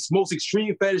 It's the most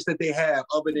extreme fetish that they have,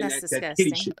 other than that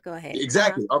kitty shit. Go ahead.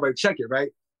 Exactly. All right, check it.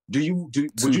 Right? Would you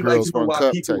like to know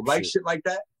why people like shit like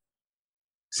that?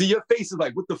 See, your face is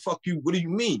like, what the fuck what do you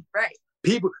mean? Right.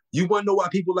 People, you want to know why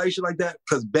people like shit like that?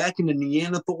 Because back in the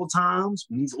Neanderthal times,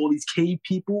 when all these cave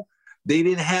people, they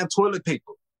didn't have toilet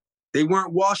paper. They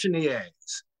weren't washing their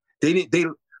ass.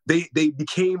 They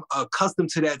became accustomed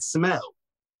to that smell.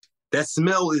 That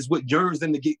smell is what yearns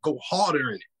them to go harder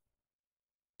in it.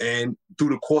 And through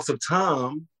the course of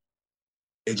time,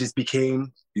 it just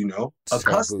became,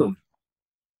 accustomed.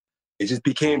 It just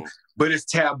became, but it's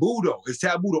taboo though. It's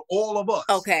taboo to all of us.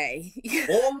 Okay.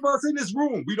 All of us in this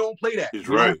room, we don't play that. He's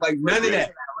right. Like none of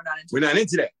that. We're not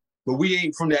into that. But we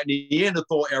ain't from that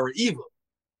Neanderthal era either.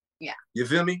 Yeah. You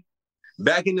feel me?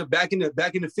 Back in the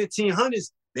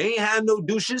 1500s, they ain't had no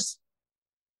douches.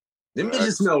 Them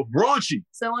bitches smell raunchy.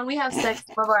 So when we have sex,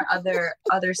 some of our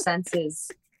other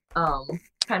senses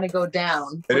kind of go down.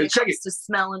 And When then it check comes to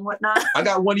smell and whatnot. I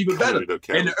got one even better.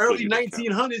 In the early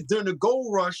 1900s, during the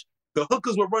gold rush, the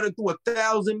hookers were running through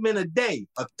 1,000 men a day,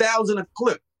 1,000 a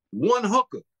clip, one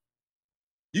hooker.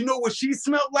 You know what she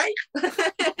smelled like? So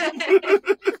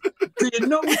you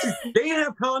know what they didn't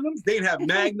have condoms, they didn't have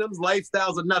magnums,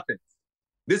 lifestyles, or nothing.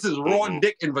 This is raw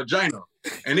dick and vagina.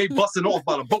 And they busting off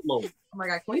by the boatload. Oh my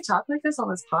God, can we talk like this on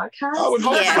this podcast? Oh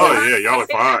yeah, y'all are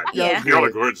fine. Yeah. Y'all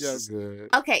are gorgeous.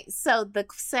 Okay, so the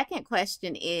second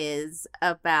question is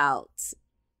about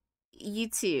you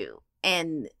two.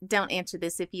 And don't answer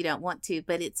this if you don't want to,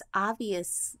 but it's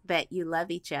obvious that you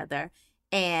love each other.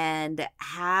 And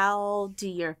how do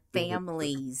your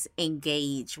families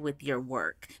engage with your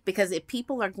work? Because if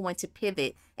people are going to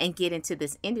pivot and get into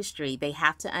this industry, they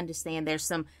have to understand there's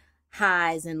some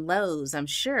highs and lows, I'm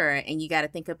sure. And you got to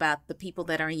think about the people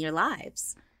that are in your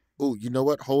lives. Oh, you know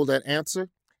what? Hold that answer.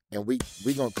 And we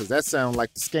gonna, because that sounds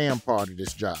like the scam part of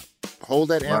this job. Hold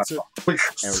that answer.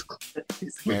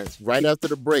 And right after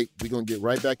the break, we're going to get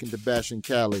right back into Bash and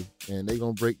Cali, and they're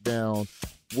going to break down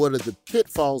what are the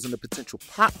pitfalls and the potential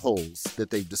potholes that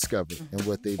they've discovered and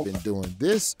what they've been doing.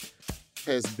 This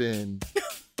has been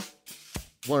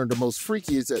one of the most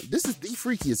freakiest. This is the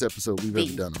freakiest episode we've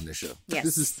ever done on this show. Yes.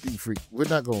 This is the freak. We're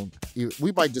not going.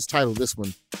 We might just title this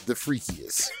one "The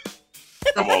Freakiest."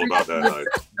 I'm all about that. Like.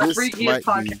 This might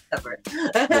be the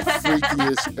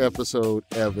freakiest episode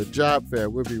ever. Job fair.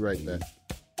 We'll be right back.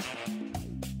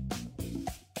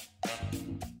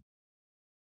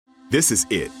 This is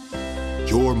it.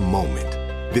 Your moment.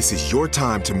 This is your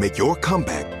time to make your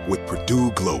comeback with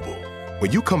Purdue Global.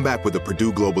 When you come back with a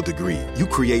Purdue Global degree, you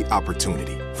create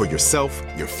opportunity for yourself,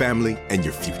 your family, and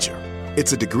your future.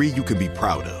 It's a degree you can be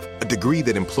proud of, a degree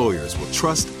that employers will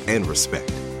trust and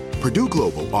respect. Purdue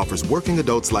Global offers working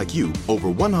adults like you over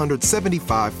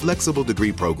 175 flexible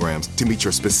degree programs to meet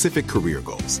your specific career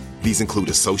goals. These include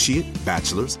associate,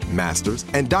 bachelor's, master's,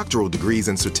 and doctoral degrees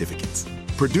and certificates.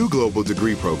 Purdue Global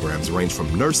degree programs range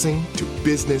from nursing to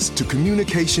business to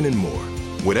communication and more.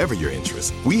 Whatever your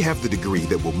interest, we have the degree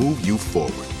that will move you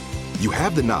forward. You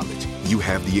have the knowledge, you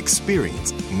have the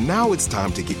experience. Now it's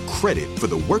time to get credit for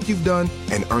the work you've done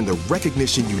and earn the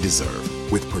recognition you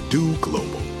deserve with Purdue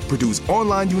Global, Purdue's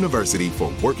online university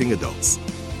for working adults.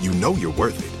 You know you're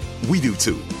worth it. We do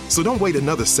too. So don't wait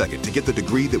another second to get the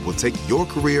degree that will take your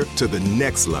career to the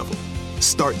next level.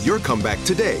 Start your comeback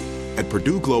today at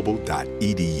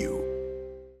purdueglobal.edu.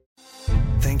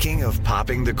 Thinking of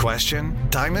popping the question?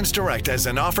 Diamonds Direct has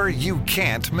an offer you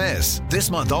can't miss. This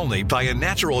month only, buy a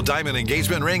natural diamond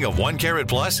engagement ring of 1 carat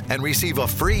plus and receive a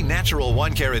free natural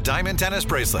 1 carat diamond tennis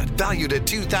bracelet valued at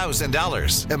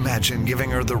 $2,000. Imagine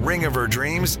giving her the ring of her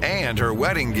dreams and her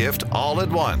wedding gift all at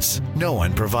once. No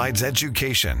one provides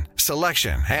education,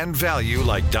 selection, and value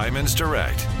like Diamonds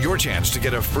Direct. Your chance to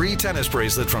get a free tennis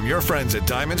bracelet from your friends at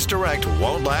Diamonds Direct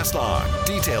won't last long.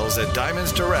 Details at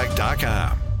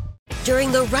diamondsdirect.com.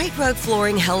 During the Right Rug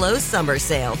Flooring Hello Summer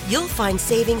Sale, you'll find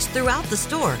savings throughout the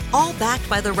store, all backed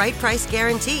by the right price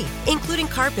guarantee, including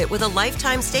carpet with a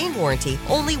lifetime stain warranty,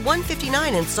 only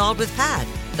 $159 installed with pad.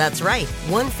 That's right,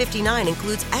 $159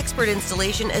 includes expert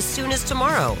installation as soon as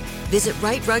tomorrow. Visit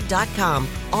rightrug.com,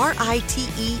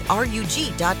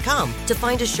 RITERUG.com to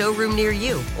find a showroom near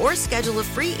you or schedule a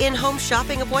free in-home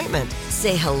shopping appointment.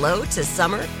 Say hello to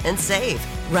summer and save.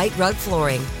 Right Rug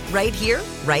Flooring, right here,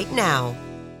 right now.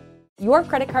 Your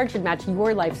credit card should match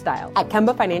your lifestyle. At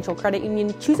Kemba Financial Credit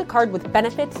Union, choose a card with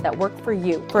benefits that work for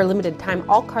you. For a limited time,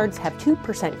 all cards have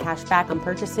 2% cash back on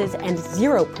purchases and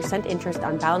 0% interest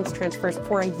on balance transfers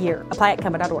for a year. Apply at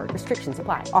Kemba.org. Restrictions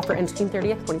apply. Offer ends June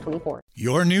 30th, 2024.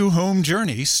 Your new home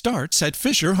journey starts at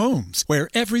Fisher Homes, where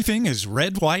everything is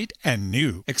red, white, and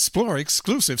new. Explore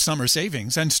exclusive summer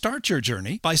savings and start your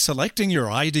journey by selecting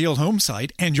your ideal home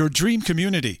site and your dream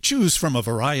community. Choose from a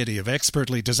variety of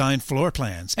expertly designed floor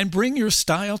plans and bring your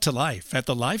style to life at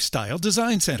the Lifestyle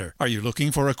Design Center. Are you looking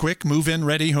for a quick move-in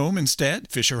ready home instead?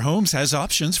 Fisher Homes has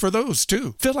options for those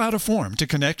too. Fill out a form to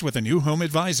connect with a new home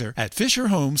advisor at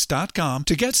fisherhomes.com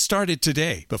to get started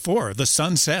today before the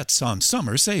sun sets on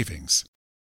summer savings.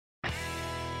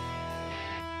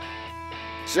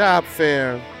 Job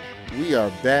fair, we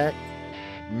are back,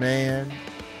 man.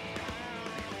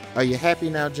 Are you happy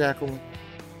now, Jacqueline?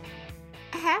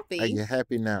 Happy? Are you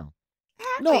happy now?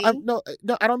 Happy? No,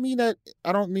 I don't mean that.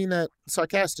 I don't mean that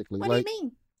sarcastically. What like, do you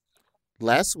mean?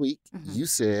 Last week, you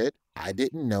said I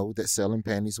didn't know that selling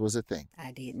panties was a thing.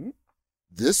 I didn't.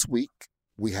 This week,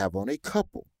 we have on a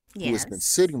couple who has been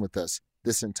sitting with us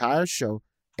this entire show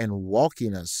and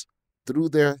walking us through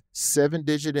their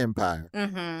 7-digit empire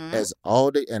as all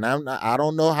day. And I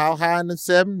don't know how high in the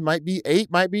 7, might be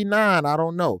 8, might be 9. I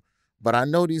don't know. But I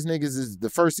know these niggas is the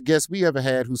first guest we ever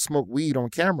had who smoked weed on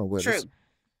camera with us.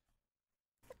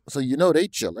 So you know they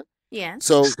chilling. Yeah.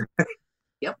 So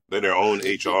yep. They're their own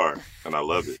HR, and I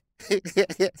love it.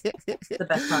 The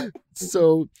best part.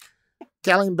 So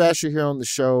Callie and Bash are here on the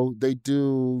show. They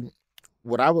do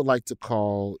what I would like to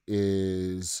call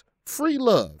is free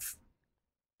love.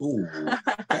 Ooh,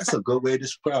 that's a good way to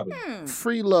describe it.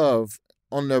 Free love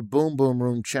on their Boom Boom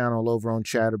Room channel over on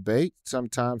Chatterbait.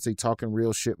 Sometimes they talking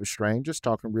real shit with strangers,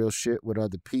 talking real shit with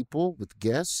other people, with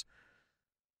guests.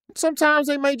 Sometimes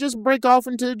they may just break off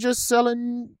into just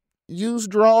selling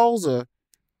used draws, or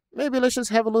maybe let's just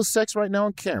have a little sex right now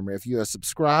on camera if you're a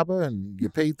subscriber and you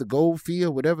paid the gold fee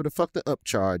or whatever the fuck the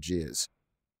upcharge is.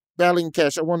 Callie and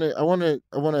Cash, I wanna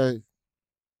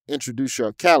introduce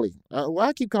you. Callie, why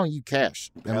I keep calling you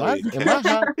Cash? Am I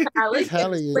high? I like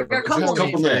Callie, it. Like a couple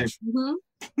Cash.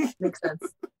 Makes sense.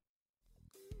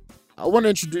 I want to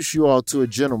introduce you all to a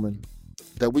gentleman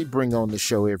that we bring on the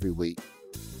show every week.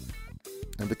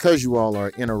 And because you all are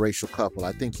an interracial couple,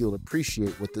 I think you'll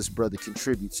appreciate what this brother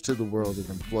contributes to the world of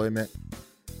employment.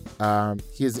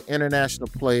 He is an international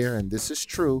player, and this is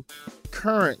true.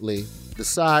 Currently, the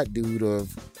side dude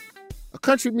of a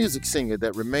country music singer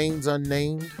that remains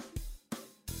unnamed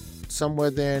somewhere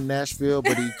there in Nashville,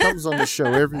 but he comes on the show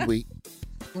every week.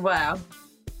 Wow.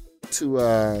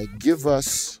 To give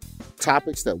us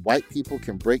topics that white people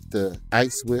can break the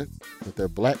ice with their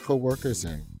black coworkers,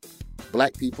 and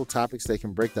black people topics they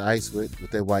can break the ice with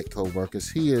their white coworkers.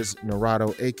 He is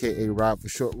Narado, aka Rod for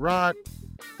short. Rod,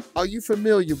 are you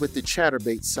familiar with the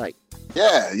Chatterbait site?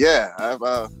 Yeah,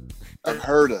 I've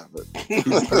heard of it.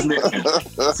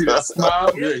 See that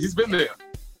smile? Yeah, he's been there.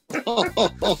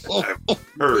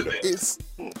 Heard it.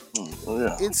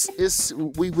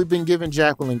 We've been giving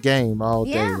Jacqueline game all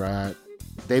day, Rod.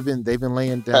 They've been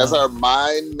laying down. Has her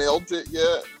mind melted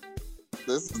yet?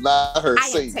 This is not her I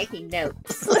am scene. taking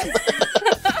notes.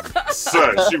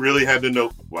 Son, she really had to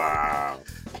know. Wow.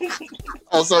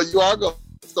 Oh, so you are going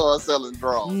to start selling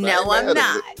draws? No, I'm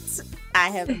not. I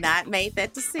have not made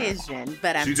that decision,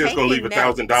 but I'm She's just gonna leave notes.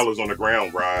 $1,000 on the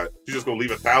ground, Rod. She's just gonna leave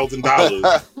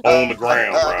 $1,000 on the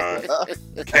ground, Rod.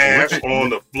 Cash on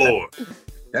the floor.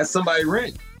 That's somebody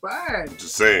rent. Word.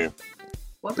 Just saying.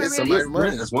 What That's somebody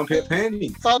rent. That's one pair of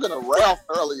panties. Talking to Ralph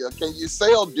earlier, can you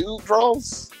sell dude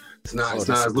draws? It's not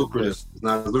as lucrative. It's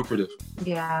not as lucrative.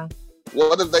 Yeah.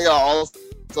 What if they are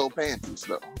also panties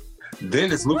though?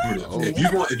 Then it's lucrative.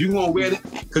 If you want to wear it,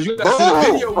 because you got to send a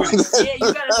video with it. Yeah,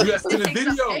 you gotta send a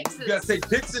video. You got to take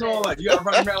pics and all that. You got to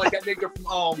run around like that nigga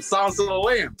from Silence of the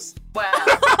Lambs. Wow.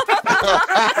 You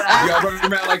got to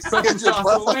run around like something Get your Silence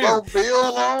of the Buffalo Lambs.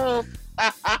 Bill on.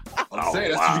 I'm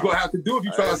saying that's what you're going to have to do if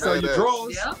you try to sell your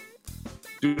drawers. Yep.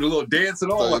 Do the little dance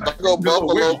and all So if that. I go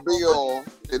Buffalo Bill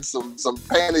and some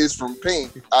panties from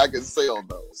Pink, I can sell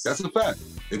those. That's a fact.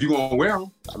 If you're going to wear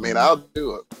them. I mean, I'll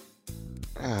do it.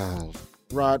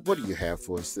 Rod, what do you have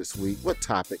for us this week? What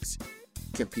topics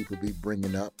can people be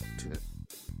bringing up to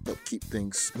help keep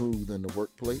things smooth in the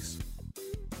workplace?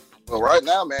 Well, right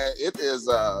now, man, it is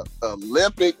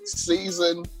Olympic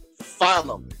season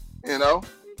finally. You know,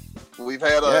 we've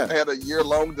had a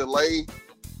year-long delay.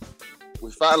 We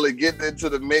finally get into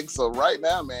the mix. So right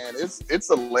now, man,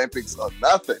 it's Olympics or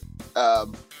nothing.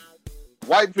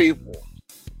 White people.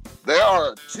 There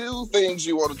are two things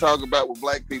you want to talk about with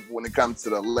black people when it comes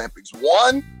to the Olympics.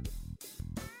 One,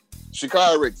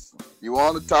 Sha'Carri Richardson. You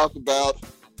want to talk about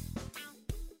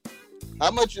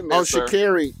how much you miss her?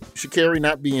 Sha'Carri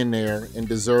not being there and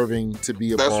deserving to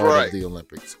be a part of the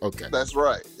Olympics. Okay. That's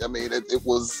right. I mean,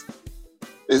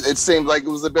 it seemed like it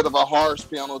was a bit of a harsh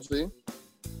penalty.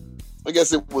 I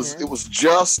guess it was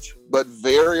just, but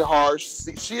very harsh.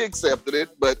 She accepted it,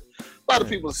 but a lot of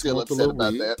people are still upset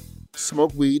about that.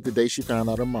 Smoked weed the day she found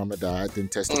out her mama died, then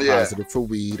tested positive for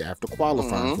weed after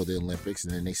qualifying for the Olympics,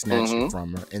 and then they snatched it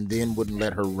from her, and then wouldn't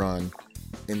let her run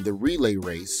in the relay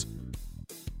race,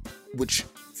 which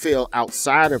fell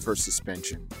outside of her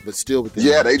suspension, but still within.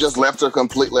 Yeah, they just left her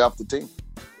completely off the team.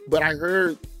 But I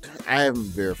haven't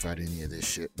verified any of this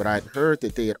shit, but I'd heard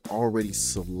that they had already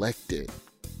selected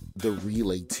the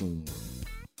relay team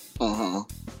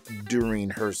during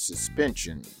her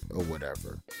suspension or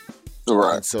whatever.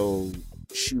 Right. And so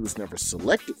she was never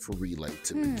selected for relay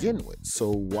to begin with.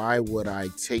 So why would I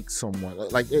take someone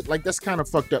like that's kind of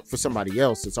fucked up for somebody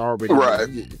else? It's already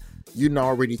you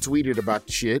already tweeted about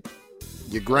the shit.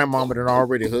 Your grandmama done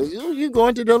already you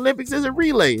going to the Olympics as a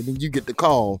relay, and then you get the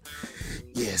call.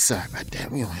 Yeah, sorry about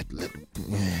that. We don't have to let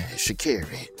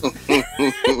Sha'Carri.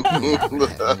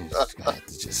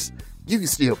 You can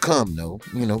still come though.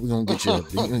 You know, we're gonna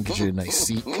get you a nice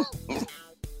seat.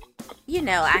 You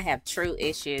know, I have true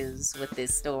issues with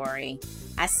this story.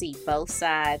 I see both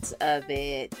sides of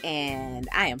it, and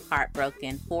I am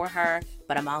heartbroken for her,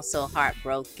 but I'm also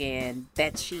heartbroken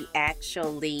that she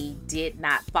actually did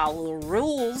not follow the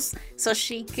rules so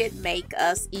she could make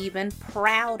us even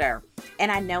prouder.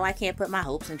 And I know I can't put my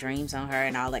hopes and dreams on her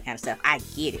and all that kind of stuff. I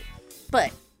get it.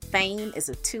 But fame is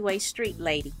a two-way street,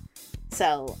 lady.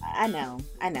 So I know.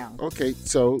 Okay,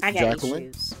 so I got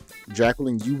issues.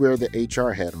 Jacqueline, you wear the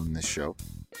HR hat on this show.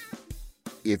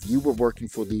 If you were working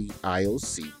for the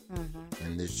IOC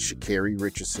and the Sha'Carri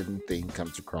Richardson thing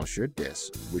comes across your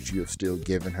desk, would you have still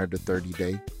given her the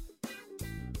 30-day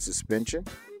suspension?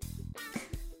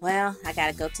 Well, I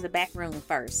got to go to the back room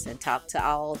first and talk to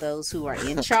all those who are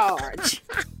in charge.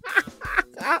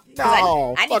 I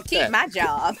need to keep my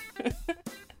job.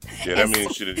 Yeah, that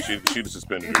means she'd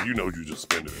suspended her. You know you just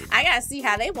suspended her. I gotta see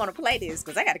how they want to play this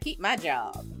because I gotta keep my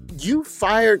job. You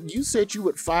said you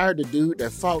would fire the dude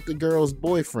that fought the girl's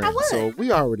boyfriend. I would. So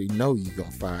we already know you're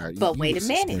gonna fire. But wait a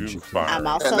minute. I'm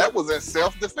also... And that was in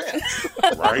self-defense.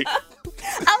 Right?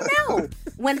 Oh no.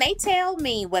 When they tell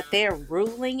me what their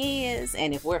ruling is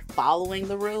and if we're following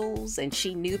the rules and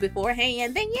she knew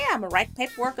beforehand, then yeah, I'm gonna write the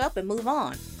paperwork up and move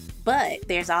on. But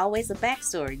there's always a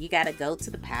backstory. You got to go to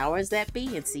the powers that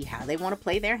be and see how they want to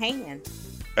play their hand.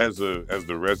 As the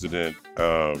resident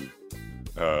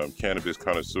cannabis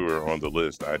connoisseur on the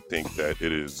list, I think that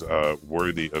it is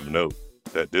worthy of note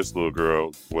that this little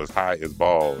girl was high as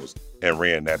balls and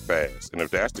ran that fast. And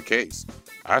if that's the case,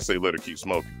 I say let her keep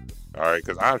smoking. All right,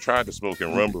 because I've tried to smoke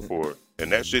and run before,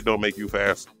 and that shit don't make you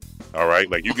fast. All right,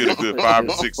 like you get a good 5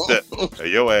 or 6 steps,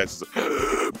 and your ass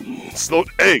is slow.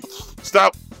 Hey,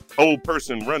 stop. Old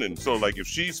person running. So like if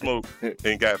she smoked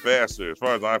and got faster, as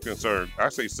far as I'm concerned, I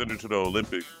say send her to the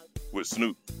Olympics with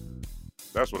Snoop.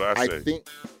 That's what I say. I think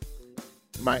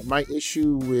my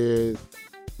issue with,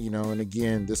 and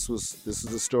again, this is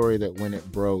a story that when it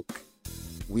broke,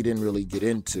 we didn't really get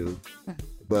into,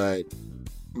 but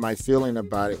my feeling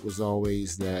about it was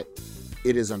always that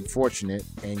it is unfortunate,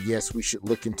 and yes, we should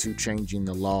look into changing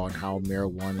the law and how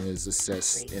marijuana is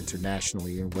assessed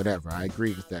internationally and whatever. I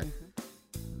agree with that.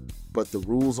 But the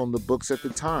rules on the books at the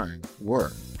time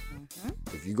were,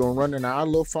 if you're going to run in our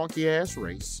little funky ass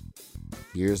race,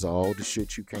 here's all the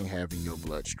shit you can't have in your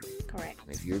bloodstream. Correct.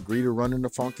 And if you agree to run in a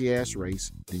funky ass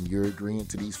race, then you're agreeing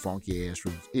to these funky ass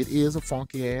rules. It is a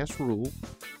funky ass rule,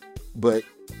 but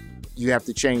you have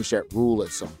to change that rule at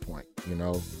some point,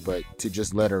 but to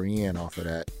just let her in off of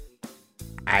that,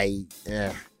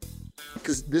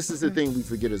 because this is the thing we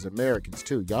forget as Americans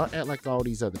too. Y'all act like all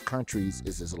these other countries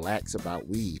is as lax about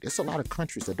weed. There's a lot of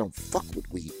countries that don't fuck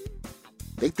with weed.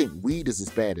 They think weed is as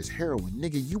bad as heroin.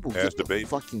 Nigga, you will get the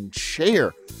fucking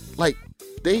chair. Like,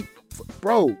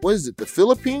 bro, what is it, the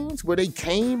Philippines? Where they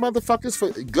cane motherfuckers for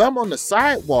gum on the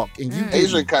sidewalk and you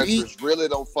Asian countries really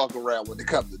don't fuck around when it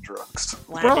comes to drugs.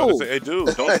 Wow. Bro. Hey,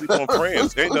 dude, don't sleep on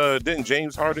France. Didn't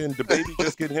James Harden and the baby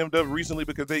just get hemmed up recently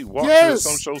because they walked through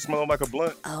some show smelling like a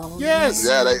blunt? Oh, yes.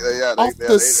 Yeah,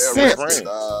 they scent. arrested.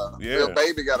 Lil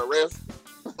Baby got arrested.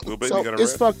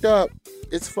 It's fucked up.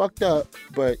 It's fucked up,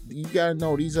 but you gotta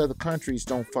know these other countries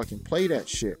don't fucking play that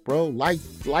shit, bro. Life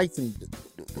and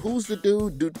who's the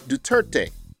dude?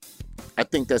 Duterte. I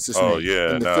think that's his name. Oh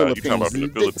yeah, in the Philippines. You talking about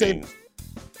Philippines. from the Philippines?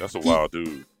 That's a wild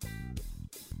dude.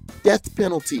 Death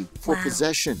penalty for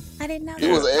possession. I didn't know He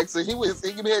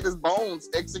had his bones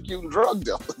executing drug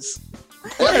dealers.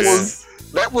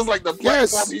 That was like the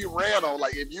platform he ran on.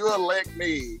 Like, if you elect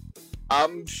me,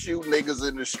 I'm shooting niggas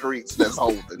in the streets that's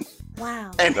holding.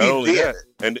 Wow. And he did it.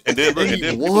 And then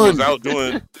people was out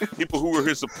doing, people who were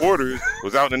his supporters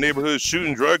was out in the neighborhood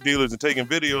shooting drug dealers and taking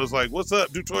videos like, what's up,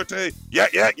 Duterte? Yeah,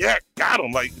 got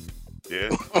him. Like, yeah.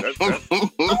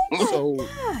 So,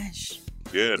 gosh.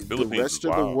 Yeah, the Philippines the rest is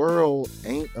of the wild. world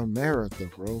ain't America,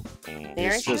 bro.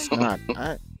 It's just not.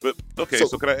 But, okay,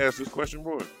 so can I ask this question,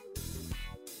 Roy?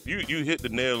 You hit the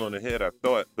nail on the head, I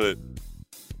thought, but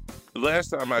the last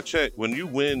time I checked, when you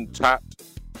win topped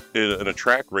in a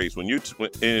track race, when you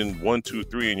in 1, 2,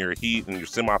 3 in your heat and your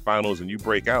semifinals and you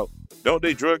break out, don't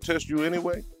they drug test you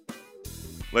anyway?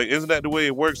 Like, isn't that the way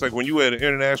it works? Like, when you at an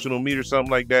international meet or something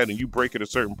like that and you break at a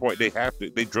certain point, they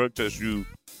drug test you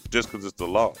just because it's the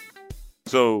law.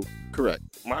 So, correct.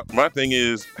 My thing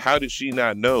is, how did she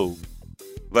not know?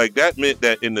 Like, that meant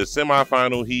that in the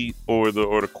semifinal heat or the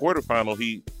quarterfinal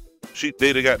heat,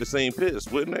 they'd have got the same piss,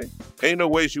 wouldn't they? Ain't no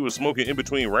way she was smoking in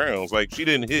between rounds. Like, she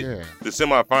didn't hit the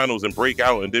semifinals and break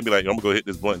out and then be like, I'm gonna go hit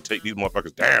this blunt and take these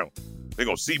motherfuckers down. They're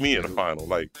gonna see me in the final.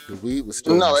 Like, the weed was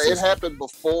still no, it happened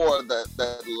before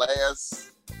that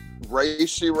last race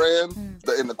she ran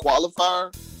in the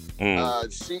qualifier.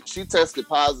 She tested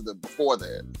positive before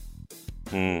that.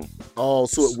 Oh,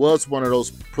 so it was one of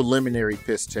those preliminary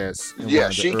piss tests. Yeah,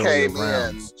 she came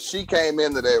in. She came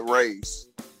into that race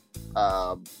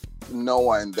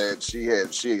knowing that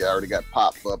she already got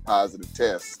popped for a positive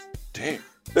test. Damn.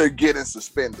 They're getting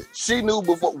suspended. She knew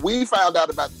before we found out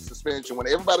about the suspension. When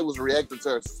everybody was reacting to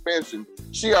her suspension,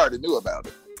 she already knew about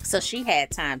it. So she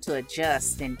had time to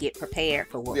adjust and get prepared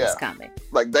for what was coming.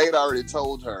 Like, they'd already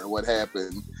told her what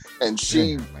happened. And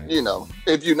she, you know,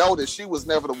 if you notice, she was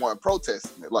never the one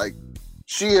protesting it. Like,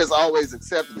 she has always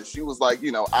accepted it. She was like,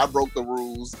 you know, I broke the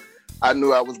rules. I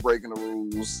knew I was breaking the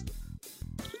rules.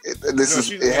 It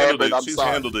happened. I'm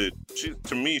sorry. Handled it.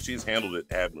 To me, she's handled it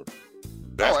admirably.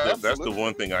 That's the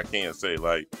one thing I can say.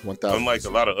 Like, 1,000%. Unlike a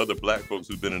lot of other black folks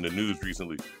who've been in the news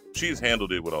recently, she's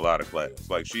handled it with a lot of class.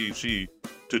 Like, she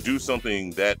to do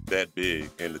something that big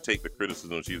and to take the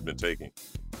criticism she's been taking,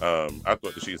 I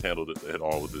thought that she's handled it at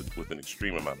all with an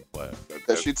extreme amount of class.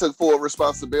 That she took full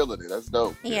responsibility. That's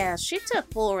dope. Yeah, she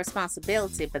took full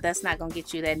responsibility, but that's not gonna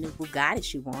get you that new Bugatti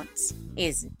she wants,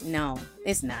 is it? No,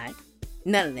 it's not.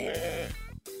 None of that.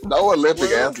 No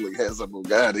Olympic athlete has a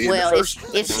Bugatti. Well,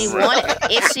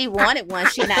 if she wanted one,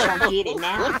 she's not gonna get it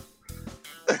now.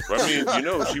 I mean, you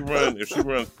know, if she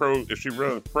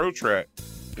runs pro track,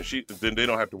 then they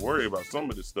don't have to worry about some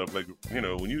of this stuff. Like, you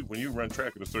know, when you run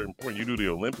track at a certain point, you do the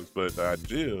Olympics, but the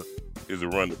idea is to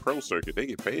run the pro circuit. They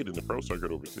get paid in the pro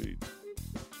circuit overseas.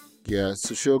 Yeah,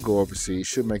 so she'll go overseas.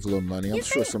 She'll make a little money. I'm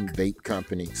sure some vape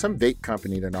company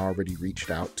that already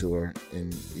reached out to her,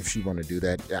 and if she want to do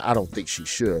that, I don't think she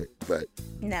should. But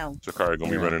no, Sakari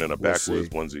gonna be running in a backwoods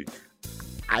onesie.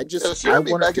 She'll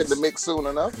be back in the mix soon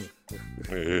enough.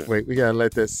 Yeah. Wait, we gotta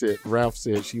let that sit. Ralph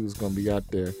said she was gonna be out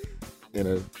there in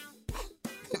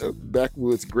a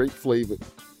backwoods grape flavored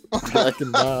Black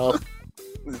and Mild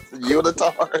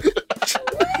unitard.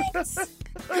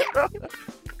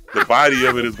 The body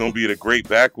of it is gonna be the great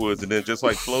backwoods, and then just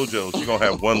like FloJo, she's gonna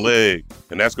have one leg,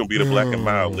 and that's gonna be the Black and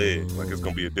Mild leg. Like, it's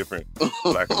gonna be a different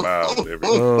Black and Mild every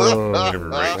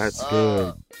race. That's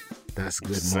good. That's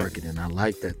good marketing. I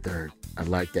like that third. I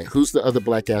like that. Who's the other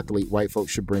black athlete white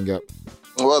folks should bring up?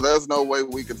 Well, there's no way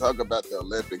we can talk about the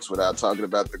Olympics without talking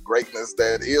about the greatness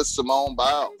that is Simone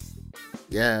Biles.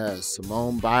 Yeah,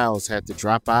 Simone Biles had to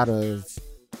drop out of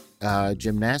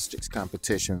gymnastics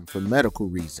competition for medical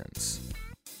reasons.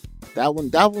 That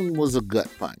one was a gut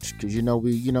punch because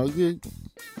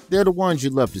they're the ones you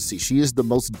love to see. She is the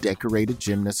most decorated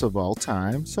gymnast of all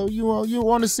time, so you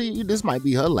want to see this might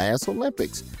be her last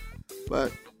Olympics.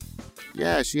 But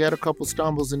yeah, she had a couple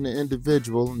stumbles in the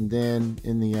individual, and then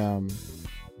in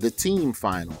the team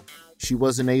final, she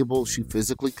wasn't able. She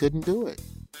physically couldn't do it.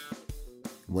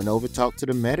 Went over, talked to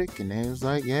the medic, and they was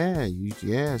like,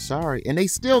 "Yeah, sorry," and they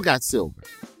still got silver.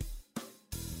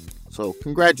 So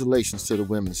congratulations to the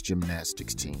women's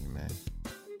gymnastics team, man.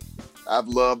 I've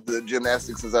loved the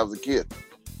gymnastics since I was a kid.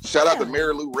 Shout out to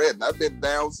Mary Lou Retton. I've been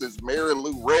down since Mary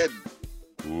Lou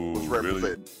Retton was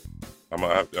representing.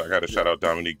 I got to shout out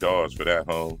Dominique Dawes for that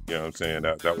home. You know what I'm saying?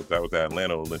 That was the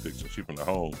Atlanta Olympics, and she's from the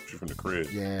home. She's from the crib.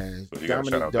 Yeah, so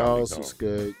Dominique Dawes was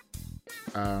good.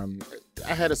 I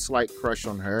had a slight crush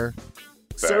on her.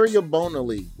 Saria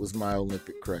Bonali was my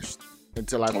Olympic crush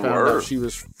until I found out she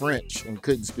was French and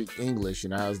couldn't speak English,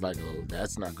 and I was like, "Oh,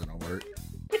 that's not gonna work."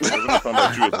 I found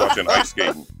out you was watching ice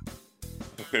skating.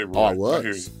 Okay, Roy, I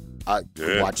was. I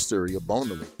watched Saria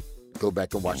Bonali. go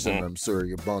back and watch some of them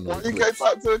Surya Bono. Well, you can't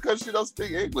talk to her because she don't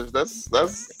speak English. That's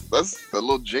the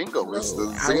little jingle. It's the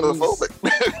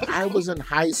xenophobic. I was in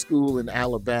high school in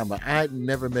Alabama. I'd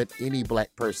never met any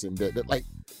black person that like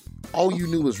all you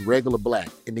knew was regular black.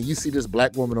 And then you see this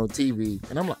black woman on TV,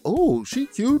 and I'm like, oh, she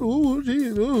cute. Oh,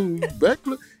 back.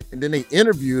 And then they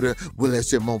interviewed her. Well,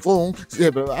 that's mon phone.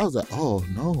 Yeah, but I was like, oh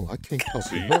no, I can't talk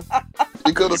to her.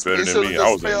 You could have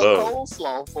spelled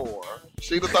coleslaw for her.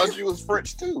 She'd have thought you was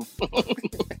French too.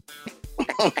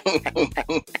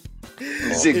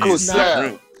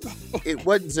 It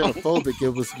wasn't xenophobic.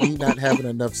 It was me not having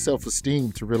enough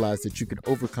self-esteem to realize that you could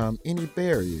overcome any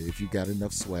barrier if you got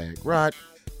enough swag. Rod,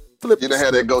 you done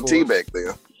had that goatee back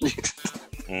there.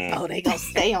 Oh, they gonna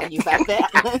stay on you about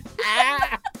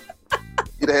that.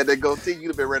 You'd have had that goatee, you'd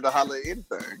have been ready to holler at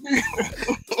anything.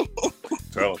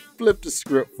 Flip the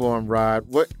script for him, Rod.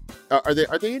 What are there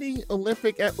any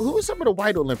Olympic? Who are some of the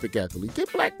white Olympic athletes?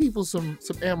 Get black people some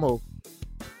ammo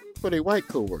for their white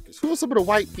co-workers. Who are some of the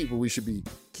white people we should be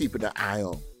keeping an eye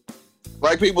on?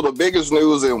 Black people, the biggest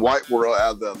news in white world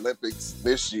out of the Olympics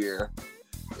this year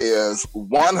is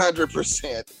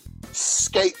 100%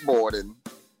 skateboarding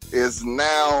is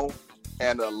now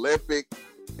an Olympic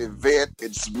event.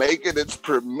 It's making its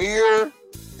premiere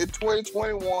in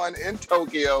 2021 in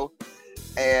Tokyo,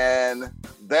 and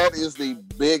that is the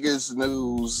biggest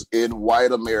news in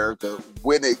white America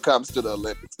when it comes to the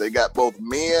Olympics. They got both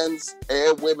men's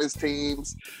and women's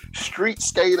teams, street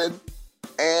skating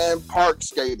and park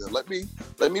skating. Let me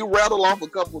rattle off a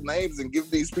couple names and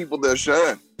give these people their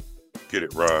shine. Get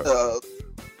it, Rod.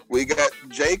 We got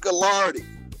Jake Alardi.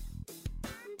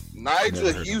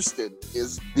 Nigel Houston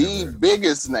is the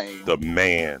biggest name. The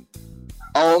man.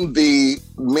 On the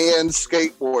men's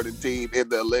skateboarding team in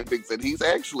the Olympics, and he's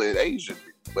actually an Asian,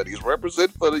 but he's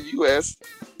representing for the U.S.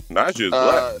 Nigel is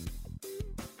black.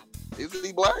 Is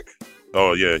he black?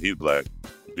 Oh, yeah, he's black.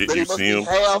 Did you see him?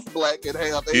 Half black and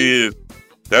half Asian. He is.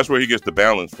 That's where he gets the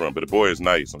balance from, but the boy is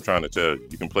nice. I'm trying to tell you.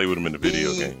 You can play with him in the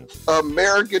video games.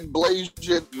 American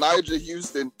Blasian Nigel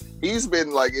Houston, he's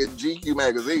been like in GQ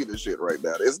magazine and shit right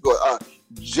now. It's going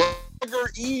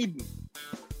Jagger Eden,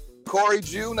 Corey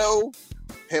Juno,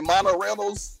 Himana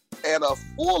Reynolds, and a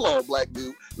full-on black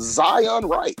dude, Zion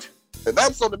Wright. And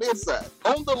that's on the men's side.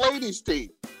 On the ladies' team,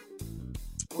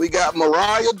 we got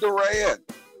Mariah Duran,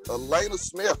 Elena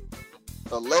Smith,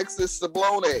 Alexis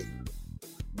Sablone,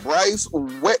 Bryce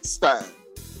Wetstein,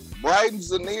 Bryden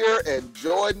Zanier, and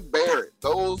Jordan Barrett.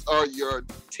 Those are your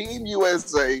Team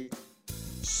USA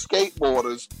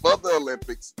skateboarders for the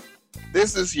Olympics.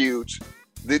 This is huge.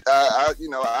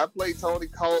 I played Tony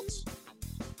Hawk's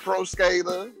Pro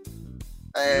Skater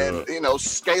and,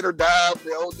 Skater Dive,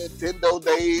 the old Nintendo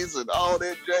days and all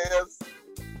that jazz.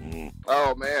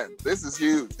 Oh, man, this is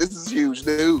huge. This is huge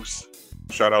news.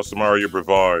 Shout out Samaria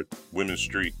Brevard, Women's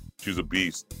Street. She's a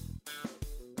beast.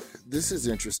 This is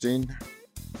interesting.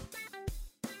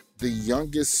 The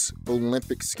youngest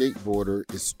Olympic skateboarder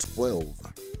is 12.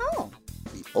 Oh.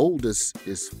 The oldest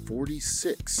is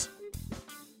 46.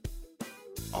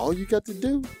 All you got to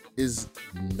do is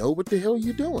know what the hell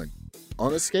you're doing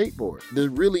on a skateboard. There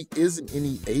really isn't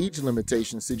any age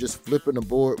limitations to just flipping a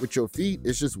board with your feet.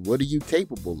 It's just, what are you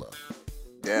capable of?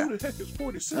 Yeah. Who the heck is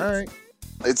 46? All right.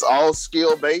 It's all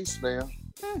skill-based, man.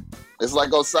 It's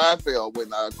like on Seinfeld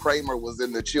when Kramer was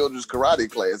in the children's karate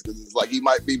class, because it's like he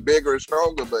might be bigger and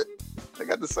stronger, but they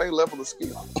got the same level of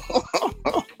skill.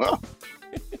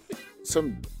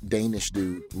 Some Danish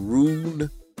dude, Rune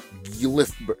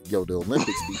Glifberg. Yo, the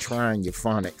Olympics be trying your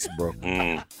phonics, bro.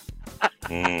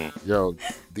 Yo,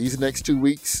 these next 2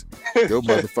 weeks, your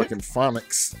motherfucking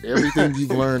phonics. Everything you've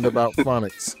learned about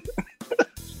phonics.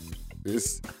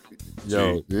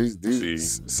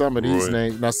 Some of these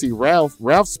names. Now, see,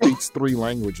 Ralph speaks 3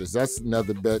 languages. That's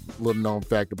another little known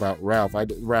fact about Ralph.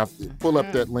 Ralph, pull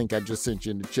up that link I just sent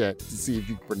you in the chat to see if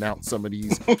you can pronounce some of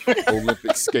these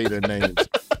Olympic skater names.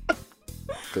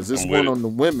 Because this one on the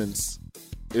women's,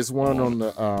 it's one on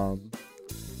the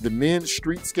men's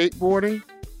street skateboarding.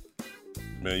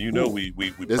 Man, we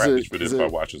practice for this by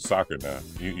watching soccer now.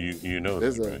 You know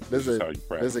that, right?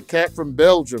 There's a cat from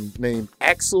Belgium named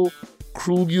Axel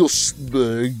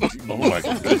Kruljusberg. Oh my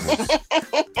goodness.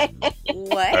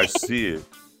 What? I see it.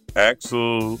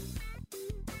 Axel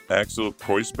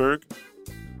Kreuzbergs.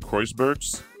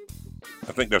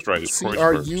 I think that's right. It's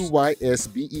Kruyysbergs.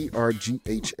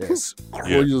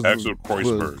 Yeah, Axel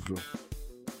Kreuzberg.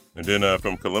 And then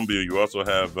from Colombia, you also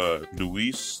have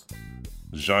Luis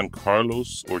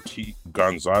Giancarlos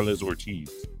Gonzalez Ortiz.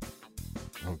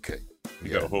 Okay.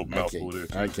 You got a whole mouthful there.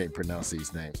 I can't pronounce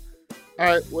these names. All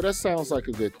right, well, that sounds like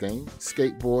a good thing.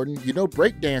 Skateboarding. You know,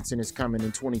 breakdancing is coming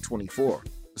in 2024,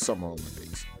 Summer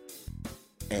Olympics.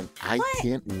 And I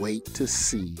can't wait to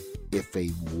see if a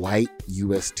white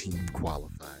U.S. team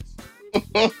qualifies.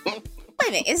 Wait a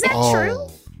minute, is that true?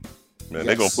 Man,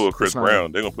 they're going to pull Chris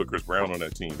Brown. They're going to put Chris Brown on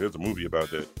that team. There's a movie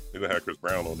about that. They're going to have Chris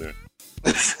Brown on there.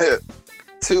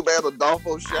 Too bad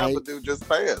Adolfo Chapadou just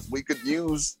passed. We could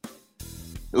use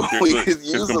a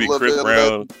little Chris bit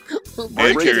Brown of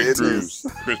and Terry Crews.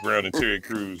 Chris Brown and Terry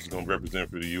Crews is going to represent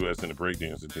for the U.S. in the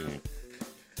breakdancing team.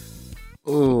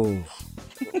 Oh,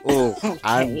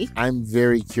 okay. I'm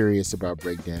very curious about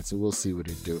breakdancing. We'll see what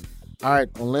it do. All right,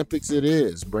 Olympics it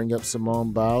is. Bring up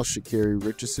Simone Biles, Sha'Carri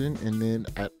Richardson, and then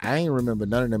I ain't remember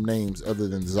none of them names other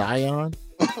than Zion.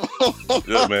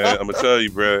 Yeah, man, I'm going to tell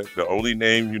you, bro, the only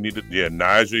name you need to,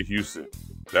 Nyjah Huston.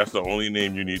 That's the only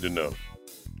name you need to know.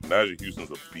 Nyjah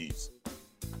Huston's a beast.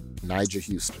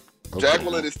 Nyjah Huston. Okay.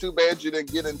 Jacqueline, it's too bad you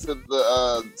didn't get into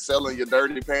the selling your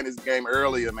dirty panties game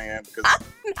earlier, man. Because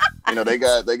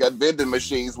they got vending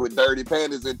machines with dirty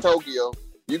panties in Tokyo.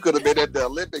 You could have been at the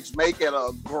Olympics making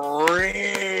a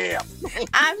grip.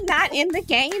 I'm not in the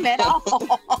game at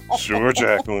all. Sure,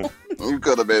 Jacqueline. You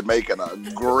could have been making a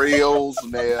grill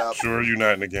snap. Sure, you're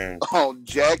not in the game. On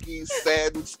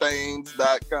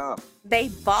JackieSatinStains.com. They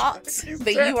bought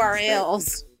the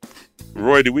URLs.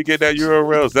 Roy, did we get that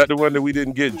URL? Is that the one that we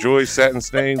didn't get? Joy Satin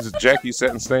Stains? Jackie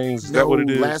Satin Stains? Is that what it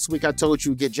is? Last week I told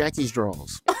you get Jackie's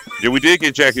draws. Yeah, we did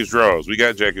get Jackie's draws. We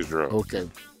got Jackie's draws. Okay.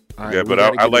 Right, yeah, but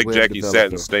I like Jackie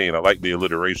Satin Stain. I like the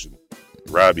alliteration.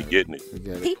 Robbie getting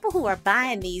it. People who are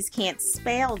buying these can't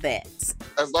spell that.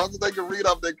 As long as they can read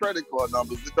off their credit card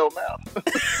numbers, it don't matter.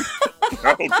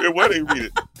 I don't care where they read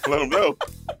it. Let them know.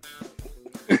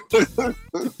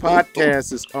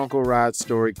 Podcast is Uncle Rod's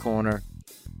Story Corner.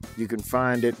 You can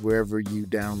find it wherever you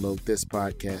download this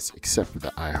podcast, except for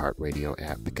the iHeartRadio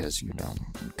app, because,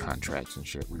 contracts and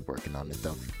shit. We're working on it,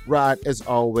 though. Rod, as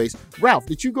always. Ralph,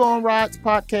 did you go on Rod's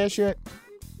podcast yet?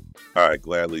 I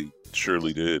gladly,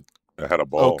 surely did. I had a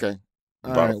ball. Okay.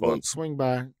 All right, well, swing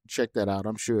by, check that out.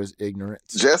 I'm sure it's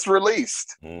ignorance. Just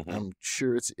released. Mm-hmm. I'm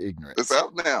sure it's ignorance. It's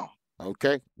out now.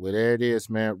 Okay. Well, there it is,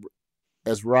 man.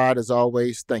 As Rod, as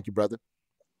always, thank you, brother.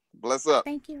 Bless up.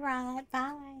 Thank you, Rod.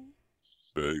 Bye.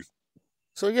 Thanks.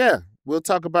 So, yeah, we'll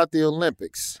talk about the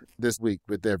Olympics this week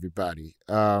with everybody.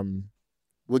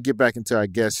 We'll get back into our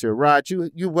guests here. Rod,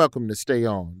 you're welcome to stay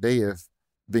on. They have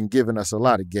been giving us a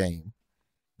lot of game.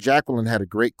 Jacqueline had a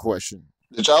great question.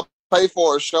 Did y'all pay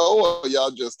for a show, or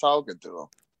y'all just talking to them?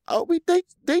 Oh, they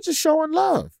just showing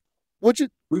love. We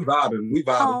vibing.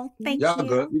 Oh, thank y'all you.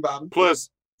 Good. We vibing. Plus,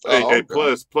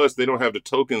 plus they don't have the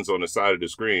tokens on the side of the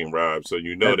screen, Rob. So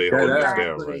they holding us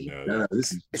down right now.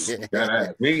 This is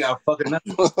we ain't got fucking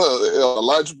nothing.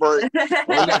 Lunch break.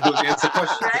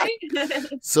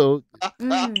 So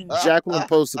Jacqueline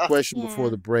posed a question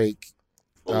before the break.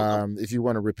 If you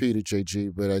want to repeat it,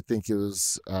 JG, but I think it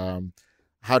was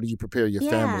how do you prepare your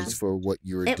families for what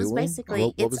you're doing? It was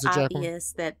basically, what was it,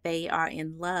 obvious that they are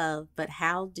in love, but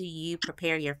how do you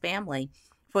prepare your family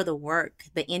for the work,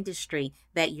 the industry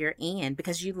that you're in,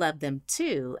 because you love them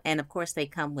too. And of course they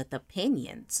come with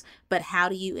opinions, but how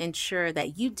do you ensure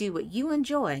that you do what you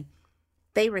enjoy,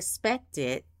 they respect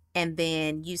it, and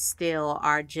then you still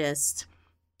are just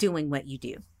doing what you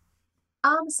do?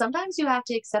 Sometimes you have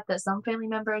to accept that some family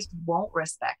members won't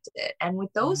respect it. And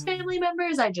with those family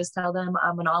members, I just tell them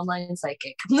I'm an online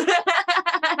psychic. So, and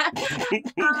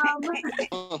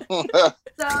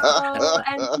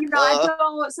I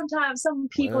know sometimes some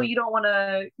people you don't want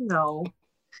to,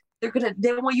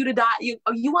 they want you to die.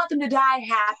 You want them to die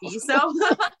happy. So I'm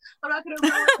not going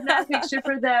to ruin that picture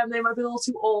for them. They might be a little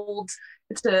too old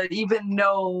to even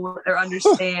know or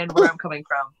understand where I'm coming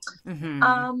from.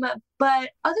 Mm-hmm. But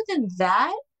other than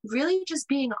that, really just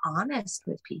being honest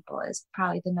with people is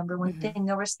probably the number one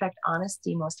thing. I respect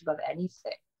honesty most above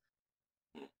anything.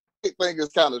 I think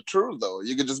it's kind of true, though.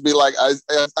 You could just be like,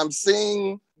 I'm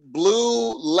seeing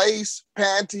blue lace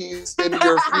panties in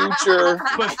your future.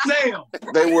 But Sam,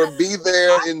 they will be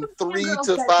there in 3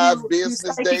 to 5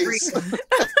 business days.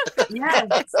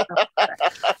 Yes.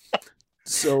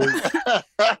 So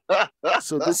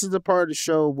this is the part of the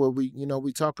show where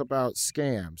we talk about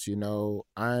scams.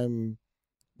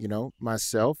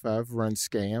 Myself, I've run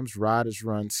scams. Rod has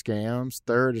run scams.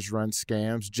 Third has run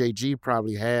scams. JG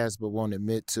probably has, but won't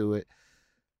admit to it.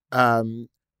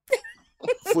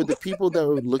 For the people that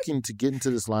are looking to get into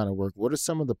this line of work, what are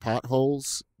some of the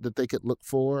potholes that they could look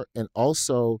for? And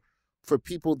also for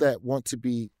people that want to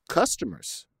be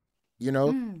customers,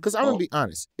 because I'm going to be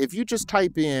honest. If you just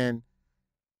type in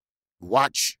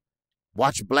watch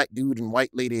black dude and white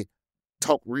lady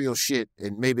talk real shit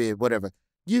and maybe whatever,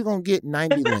 you're going to get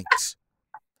 90 links.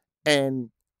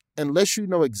 And unless you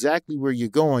know exactly where you're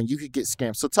going, you could get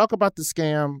scammed. So talk about the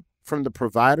scam from the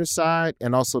provider side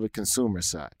and also the consumer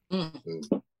side.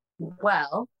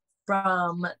 Well,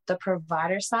 from the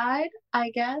provider side,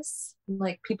 I guess,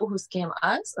 like people who scam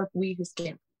us or we who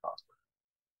scam people?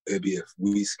 It'd be if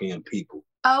we scam people.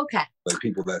 Okay. Like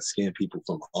people that scam people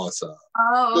from our side.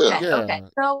 Oh, okay. Okay.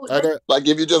 So like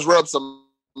if you just rub some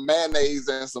mayonnaise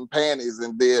and some panties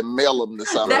and then mail them to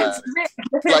somebody.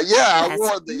 Like, yeah, I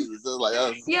wore these. It's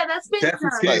like, yeah, that's been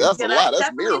that's a lot.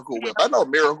 That's Miracle Whip. I know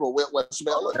Miracle Whip what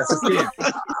smell like. That's a scam.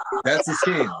 That's a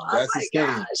scam. That's a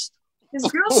scam.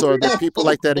 So are there people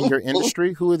like that in your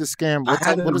industry? Who are the scam? What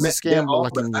is a scam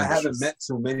like in your I haven't met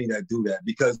so many that do that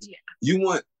because you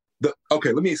want the.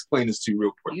 Okay, let me explain this to you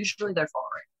real quick. Usually they're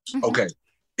foreign. Okay,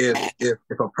 if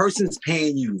a person's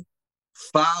paying you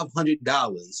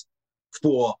 $500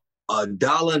 for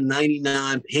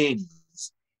 $1.99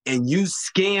 panties and you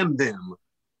scam them,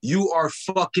 you are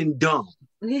fucking dumb.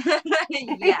 Yeah.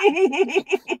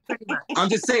 I'm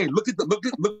just saying, look at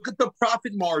the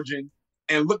profit margin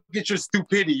and look at your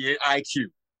stupidity and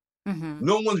IQ.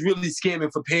 No one's really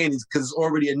scamming for panties because it's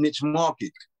already a niche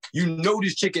market. You know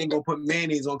this chick ain't gonna put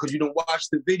mayonnaise on because you don't watch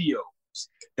the videos.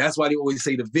 That's why they always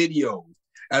say the videos.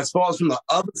 As far as from the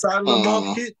other side of the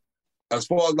market, as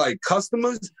far as like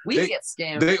customers, we get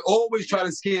scammed. They always try to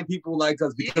scam people like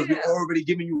us because we're already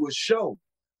giving you a show.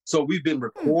 So we've been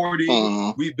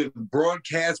recording, we've been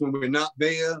broadcast when we're not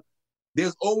there.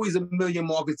 There's always a million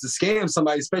markets to scam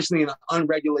somebody, especially in an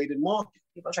unregulated market.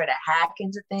 People try to hack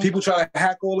into things. People try to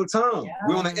hack all the time. Yeah.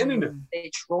 We're on the internet. They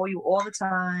troll you all the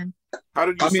time. How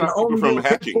do you stop people from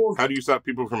hacking? How do you stop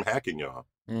people from hacking, y'all?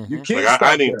 You can't. Like,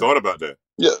 I hadn't even thought about that.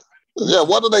 Yeah.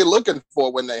 What are they looking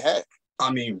for when they hack?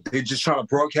 I mean, they're just trying to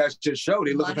broadcast your show.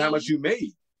 They're looking for how much you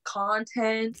made.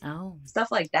 Content,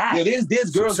 stuff like that. Yeah, there's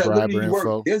girls that literally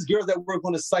info. work. There's girls that work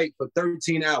on the site for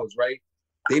 13 hours, right?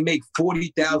 They make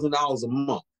 $40,000 a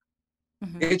month.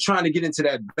 They're trying to get into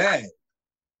that bag.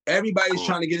 Everybody's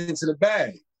trying to get into the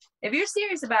bag. If you're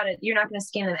serious about it, you're not going to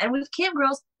scam them. And with cam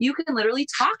girls, you can literally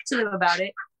talk to them about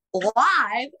it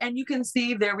live, and you can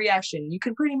see their reaction. You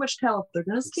can pretty much tell if they're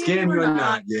going to scam you or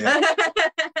not. Yeah.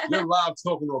 You're live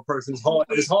talking to a person. It's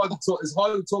hard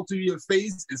to talk to you in your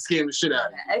face and scam the shit out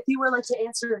of you. If you were like to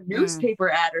answer a newspaper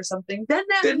ad or something, then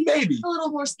maybe a little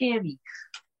more scammy.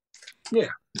 Yeah,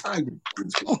 I agree.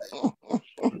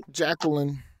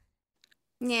 Jacqueline.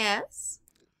 Yes.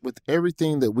 With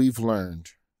everything that we've learned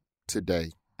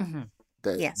today,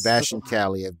 that Bash and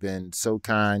Callie have been so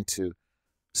kind to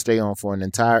stay on for an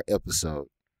entire episode.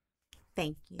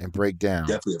 Thank you. And break down.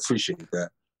 Definitely appreciate that.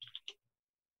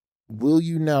 Will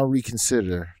you now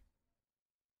reconsider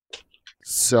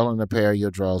selling a pair of your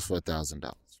drawers for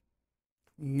 $1,000?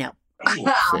 No.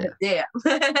 Damn.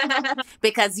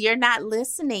 Because you're not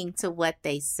listening to what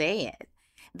they said.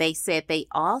 They said they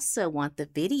also want the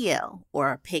video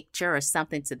or a picture or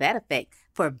something to that effect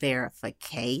for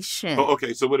verification. Oh,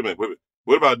 okay, so wait a minute.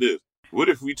 What about this? What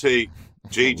if we take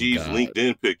JG's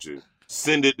LinkedIn picture,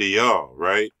 send it to y'all,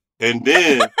 right? And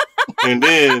then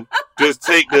just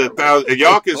take the 1,000. And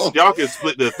y'all can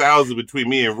split the 1,000 between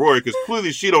me and Rory because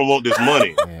clearly she don't want this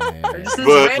money.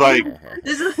 But like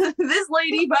this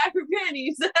lady buy her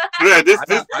pennies. Yeah, this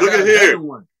look at here.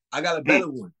 I got a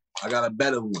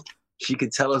better one. She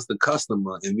could tell us the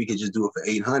customer, and we could just do it for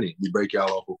 $800. We break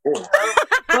y'all off for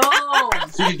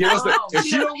 $400. She can give us if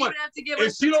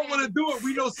she don't want to do it,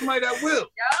 we know somebody that will.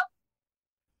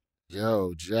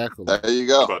 Yo, Jacqueline. There you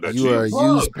go. You're a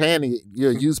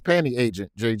used panty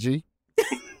agent, JG.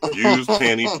 Used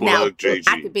panty plug, JG.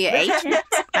 I could be an agent.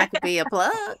 I could be a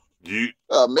plug.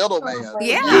 Middleman.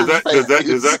 Yeah. Does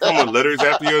that come with letters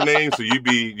after your name? So you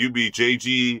be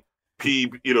JG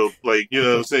P, like, you know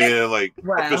what I'm saying? Like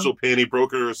official panty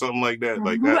broker or something like that.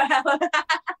 Like that.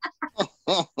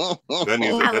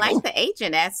 I like the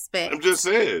agent aspect. I'm just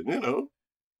saying, Yo,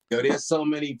 there's so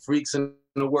many freaks in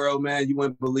the world, man. You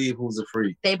wouldn't believe who's a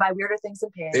freak. They buy weirder things than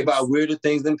panties. They buy weirder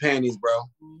things than panties, bro.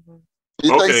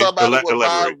 You think somebody would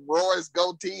buy Roy's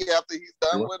goatee after he's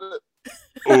done with it?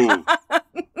 Ooh.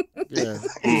 Yeah,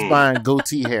 he's buying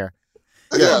goatee hair.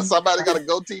 Yeah, somebody got a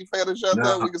goatee fetish out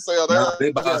there. We can sell that.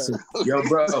 They buy some. Yo,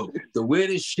 bro, the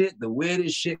weirdest shit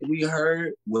we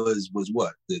heard was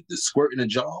what? The squirt in a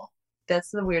jar. That's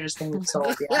the weirdest thing we've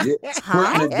sold. Yeah.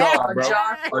 Squirt in a jar, bro.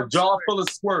 A jar full of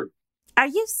squirt. Are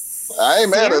you I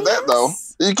ain't mad at that, though.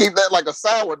 You keep that like a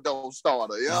sourdough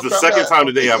starter. You know it's the second time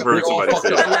today I've heard somebody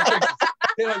say that.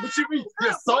 They're like, what you mean?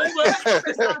 You're sober?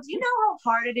 Do you know how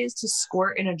hard it is to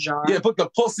squirt in a jar? Yeah, put the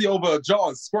pussy over a jar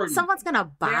and squirt. Someone's gonna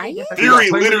buy it?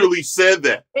 Fury literally said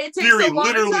that. It takes Fury a lot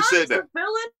of literally time said to that. fill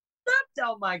it up.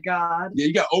 Oh my god. Yeah,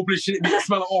 you got to open this shit and make it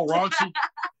smell all raunchy.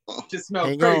 Just smells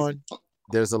Hang crazy. on.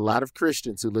 There's a lot of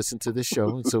Christians who listen to this show,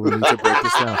 and so we need to break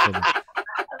this down for them.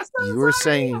 You were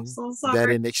saying that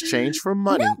in exchange for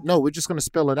money, no, we're just going to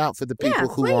spell it out for the people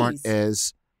who aren't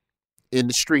as in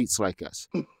the streets like us.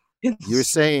 You're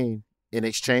saying in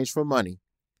exchange for money,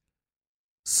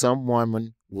 some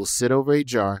woman will sit over a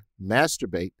jar,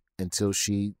 masturbate until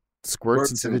she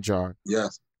squirts into the jar.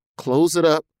 Yes. Close it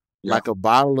up like a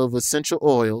bottle of essential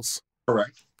oils.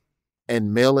 Correct.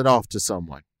 And mail it off to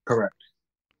someone. Correct.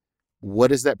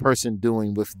 What is that person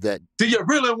doing with that? Do you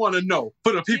really want to know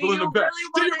for the people in the back?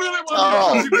 Do you really want to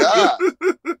Oh,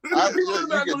 know? God.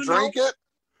 You can drink it.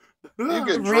 You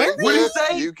can Really? drink What do you it.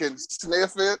 say? You can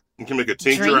sniff it. You can make a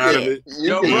tincture out of it.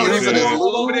 Yo, can bro, use they it as go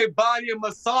all over lube. their body and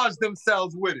massage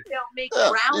themselves with it. They'll make Yeah,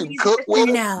 you brownies. cook with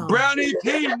it. No. Brownie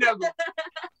pea nugget.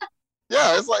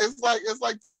 Yeah, it's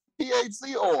like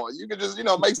THC oil. You can just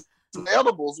make some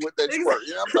edibles with that squirt.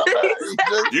 You know what I'm talking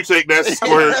about? You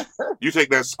take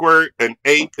that squirt, an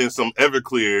 8 and some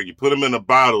Everclear, you put them in a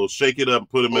bottle, shake it up,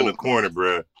 put them in a corner,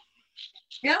 bruh.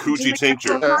 Yeah, Coochie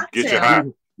tincture, cocktail. get you high.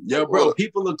 Yo, bro,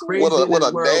 people are crazy What a- in what this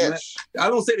a world, man. dash. I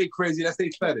don't say they crazy. That's their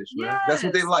fetish, man. That's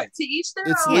what they Yes. like. To each their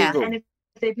It's own. legal. And if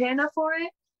they pay enough for it,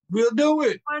 We'll do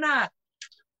it. why not?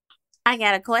 I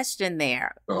got a question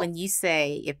there. Oh. When you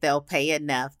say if they'll pay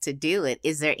enough to do it,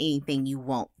 is there anything you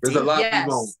won't There's do? a lot Yes,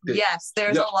 we won't do. yes,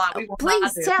 there's Yeah. a lot we will Please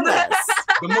not do. tell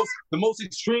us. The most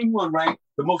extreme one, right?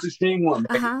 The most extreme one.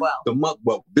 Right? Uh-huh.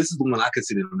 Well, this is the one I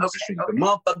consider the most extreme. The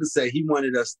motherfucker said he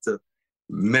wanted us to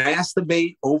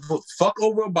masturbate fuck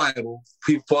over a Bible,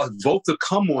 people vote to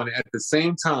come on it at the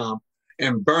same time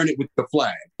and burn it with the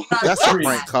flag. That's a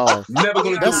prank call. Never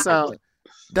gonna do it.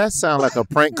 That sound like a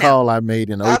prank call I made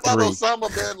in I thought 03. Osama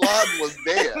bin Laden was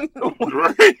dead.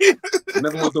 Right?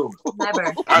 Never gonna do it. Never.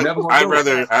 Never gonna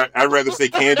do it. I'd rather say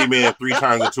Candyman 3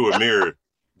 times into a mirror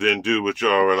than do what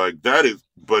y'all are like. That is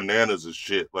bananas as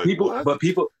shit. Like what? But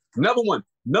people, number one.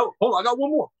 No, hold on.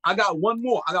 I got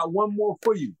one more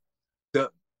for you.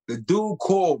 The dude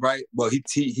called, right? Well, he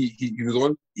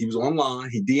was online.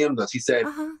 He DM'd us. He said,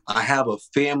 "I have a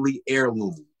family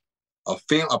heirloom,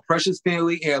 a precious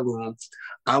family heirloom.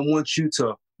 I want you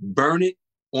to burn it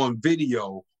on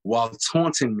video while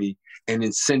taunting me, and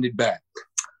then send it back."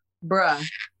 Bruh.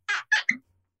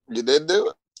 You didn't do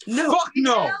it? No. Fuck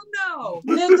no. Hell no.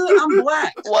 Nigga, I'm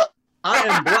black. What? I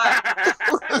am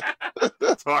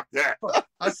black. Talk that.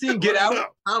 I seen Get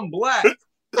Out. I'm black.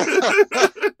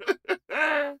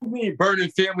 You mean burning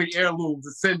family heirlooms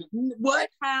and send it? What?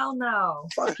 Hell no.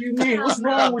 Fuck you mean? What's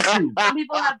wrong with you? Some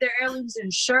people have their heirlooms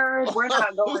insured. We're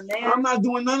not going there. I'm not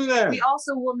doing none of that. We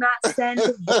also will not send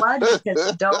blood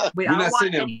because we We're don't not want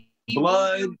sending any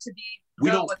blood. to be We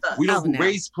go don't with us. we don't Oh, do no.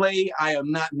 race play. I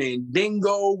am not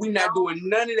Mandingo. We not doing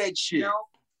none of that shit. No,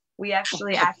 we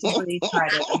actually actively try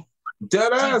to.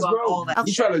 Dead ass, debunk bro. all that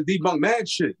You shit. try to debunk mad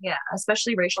shit. Yeah,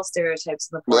 especially racial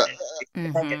stereotypes in the porn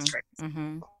industry. That gets crazy.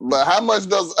 Mm-hmm. But how much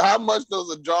does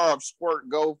a jar of squirt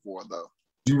go for though?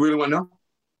 You really want to know?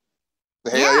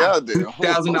 Hell yeah, I do.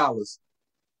 $2,000.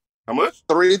 How much?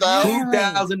 $3,000?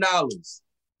 $2,000.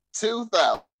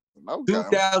 $2,000. Okay.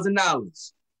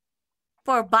 $2,000.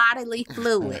 For bodily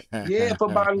fluid. Yeah, for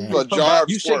bodily For a jar of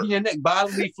You squirt. shaking your neck,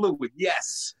 bodily fluid.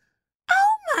 Yes.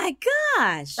 Oh my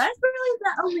gosh. That's really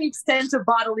the only extent of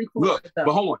bodily fluid, Look, though.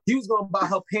 but hold on. He was gonna buy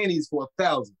her panties for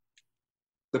 $1,000.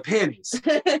 The panties.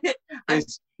 And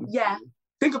Yeah,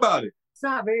 think about it. it's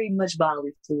not very much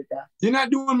bodily fluid, though. You're not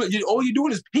doing. All you're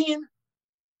doing is peeing.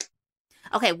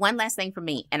 Okay, one last thing for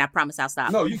me, and I promise I'll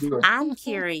stop. No, you do it. I'm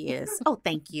curious. Oh,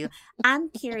 thank you. I'm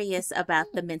curious about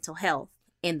the mental health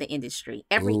in the industry.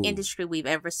 Every Ooh. industry we've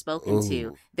ever spoken to,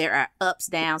 Ooh. there are ups,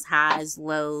 downs, highs,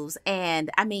 lows, and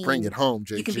I mean, Bring it home,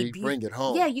 you can be JG. Bring it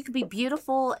home. Yeah, you can be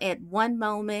beautiful at one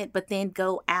moment, but then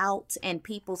go out and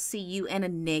people see you in a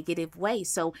negative way.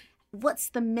 So, what's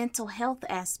the mental health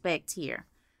aspect here?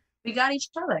 We got each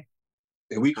other.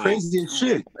 And we crazy as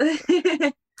shit.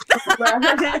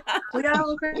 We got a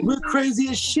little crazy. We're crazy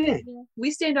as shit.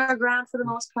 We stand our ground for the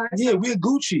most part. Yeah, we're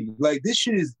Gucci. Like this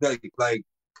shit is like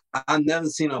I've never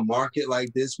seen a market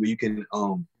like this where you can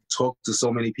talk to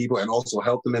so many people and also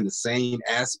help them in the same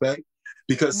aspect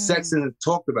because sex isn't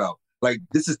talked about. Like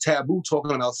this is taboo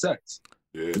talking about sex.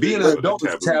 Yeah, Being an adult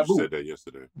is You taboo. said that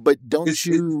yesterday. But don't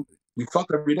you? We fuck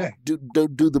every day. Do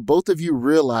the both of you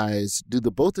realize? Do the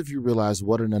both of you realize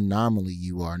what an anomaly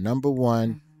you are? Number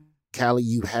one, Callie,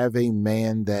 you have a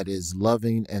man that is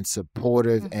loving and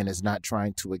supportive and is not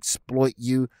trying to exploit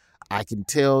you. I can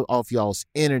tell off y'all's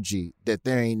energy that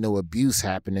there ain't no abuse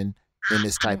happening in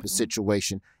this type of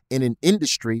situation in an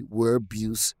industry where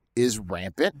abuse is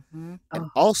rampant. And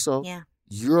also,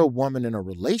 you're a woman in a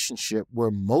relationship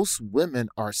where most women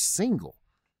are single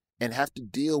and have to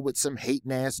deal with some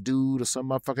hating ass dude or some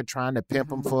motherfucker trying to pimp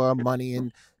them for her money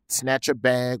and snatch her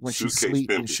bag when she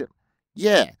sleeps and shit.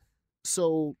 Yeah.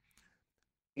 So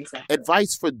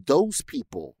advice for those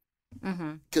people,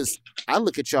 because I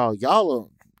look at y'all are,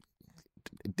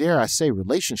 dare I say,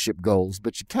 relationship goals,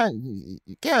 but you kind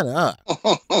of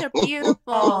You're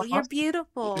beautiful. You're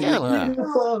beautiful.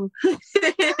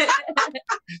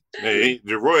 Hey,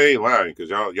 Roy ain't lying, because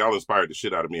y'all inspired the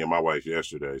shit out of me and my wife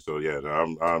yesterday. So yeah,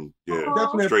 I'm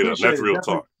Definitely straight up. That's real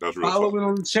Definitely talk. That's real Follow talk. it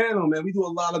on the channel, man. We do a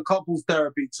lot of couples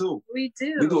therapy too. We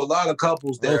do. We do a lot of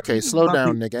couples therapy. Okay, slow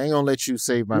down, nigga. I ain't gonna let you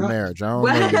save my marriage. I don't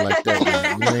know you like that,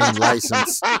 man. You ain't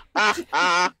licensed.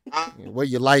 Where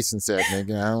your license at,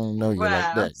 nigga? I don't know you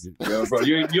like that. Yeah, bro,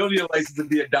 you don't need a license to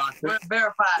be a doctor. We're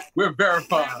verified. We're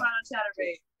verified. Verified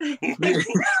on Chatterbait.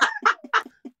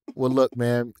 Well, look,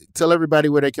 man, tell everybody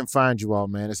where they can find you all,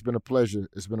 man. It's been a pleasure.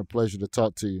 It's been a pleasure to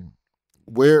talk to you.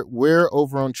 We're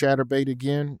over on Chatterbait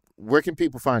again. Where can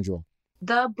people find you all?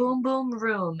 The Boom Boom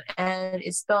Room, and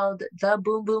it's spelled The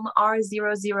Boom Boom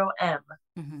R00M.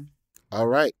 All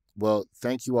right. Well,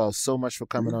 thank you all so much for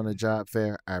coming on the job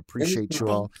fair. I appreciate you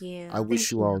all. Thank you. I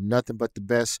wish you all nothing but the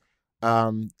best.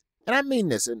 And I mean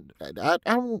this. And I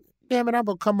don't, damn it, I'm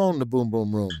going to come on the Boom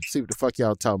Boom Room. See what the fuck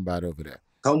y'all talking about over there.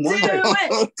 Come one day.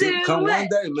 Come it. one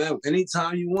day, man.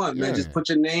 Anytime you want, man. Just put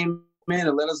your name in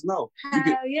and let us know.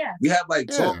 Yeah. We have like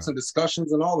talks and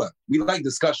discussions and all that. We like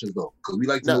discussions though, because we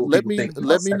like to Now, know what let people me think about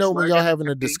let me sex, know when right? y'all having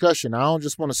a discussion. I don't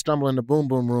just want to stumble in the Boom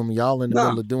Boom Room and y'all in the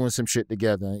middle of doing some shit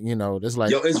together. You know, it's like,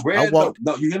 Yo, it's rare. I walk,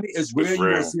 No, you hear me? It's rare you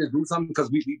want to see us do something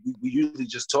because we usually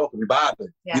just talk and we vibe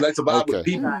it. We like to vibe with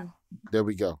people. There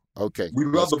we go. Okay. We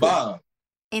love the vibe.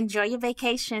 Enjoy your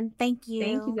vacation. Thank you.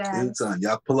 Thank you, guys. Anytime.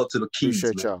 Y'all pull up to the keys.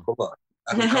 Appreciate man. y'all. Pull up.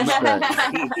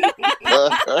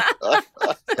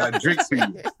 Got drinks for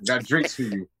you. Got drinks for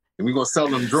you. And we're gonna sell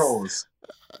them drawers.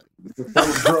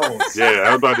 Yeah,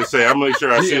 I was about to say, I'm gonna make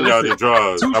sure I send y'all the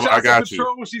drawers. I got you.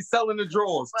 Patron, she's selling the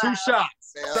drawers. Wow. 2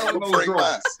 shots. Yeah, Selling I'm those gonna bring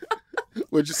drawers. mine.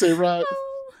 What'd you say, Rod?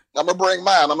 I'm gonna bring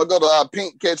mine. I'm gonna go to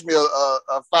Pink, catch me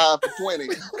a 5 for 20.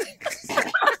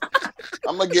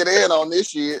 I'm gonna get in on this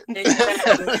shit.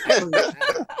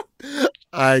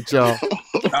 All right, y'all.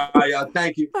 All right, y'all.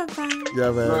 Thank you. Bye-bye.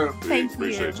 Yeah, man. Thank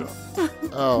Appreciate you. y'all.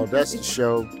 Oh, that's the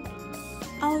show.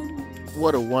 Oh,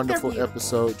 What a wonderful They're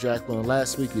episode, Jacqueline.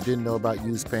 Last week you didn't know about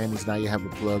used panties. Now you have a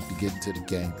plug to get into the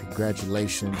game.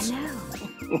 Congratulations. I know.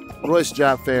 Royce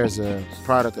Job Fair is a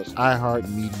product of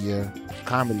iHeartMedia,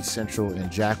 Comedy Central,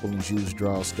 and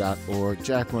Jacqueline'sUseDraws.org.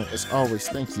 Jacqueline, as always,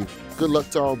 thank you. Good luck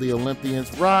to all the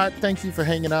Olympians. Rod, thank you for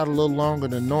hanging out a little longer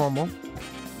than normal.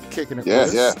 Kicking it with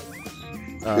us. Yeah.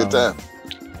 Good time.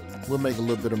 We'll make a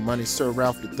little bit of money. Sir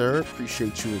Ralph III,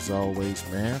 appreciate you as always,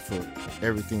 man, for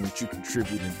everything that you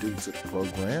contribute and do to the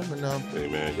program. And Hey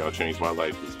man, y'all changed my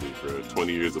life this week, bro.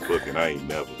 20 years of booking, I ain't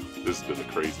never. This has been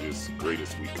the craziest,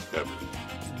 greatest week ever.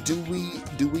 do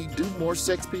we do more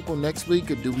sex people next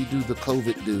week, or do we do the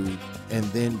COVID dude and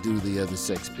then do the other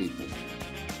sex people?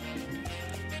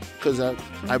 Because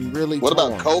I'm really What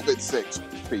torn. about COVID sex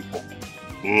people?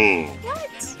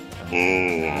 What?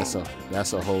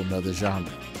 That's a whole nother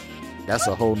genre. That's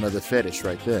a whole nother fetish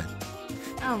right there.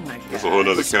 Oh my god. That's a whole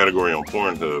other category on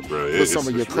Pornhub, bro. Put some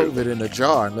of your COVID in a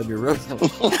jar and let me rub it.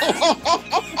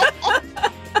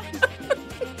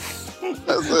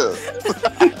 That's it.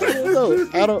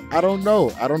 I don't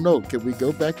know. Can we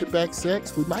go back to back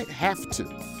sex? We might have to.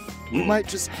 We might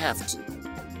just have to.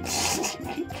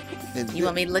 You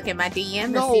want me to look at my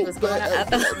DM No, and see what's going on?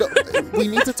 No, we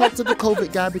need to talk to the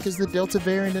COVID guy because the Delta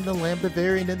variant and the Lambda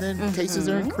variant and then cases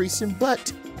are increasing.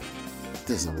 But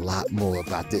there's a lot more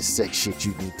about this sex shit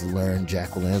you need to learn,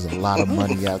 Jacqueline. There's a lot of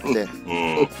money out there.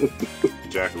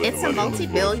 Jacqueline, It's a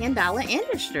multi-billion-dollar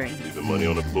industry. Leave the money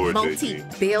on the floor, JG.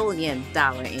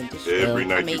 Multi-billion-dollar industry. Every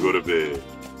night you go to bed,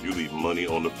 you leave money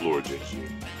on the floor, JG.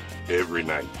 Every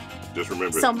night. Just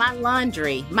remember. So my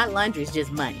laundry is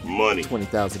just money. Money.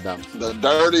 $20,000. The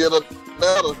dirtier the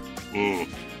better.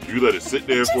 You let it sit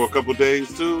there for a couple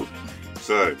days too,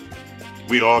 son.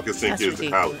 We all can send That's kids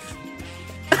ridiculous. to college.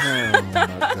 Oh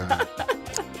my God.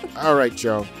 All right,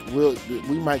 y'all.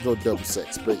 We might go double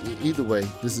sex, but either way,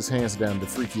 this is hands down the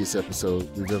freakiest episode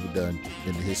we've ever done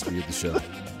in the history of the show.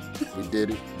 We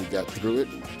did it. We got through it.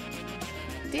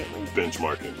 Did we?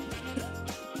 Benchmarking.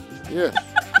 Yeah.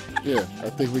 Yeah, I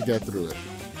think we got through it.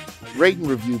 Rate and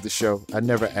review the show. I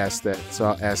never asked that, so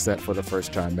I'll ask that for the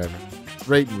first time ever.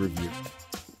 Rate and review.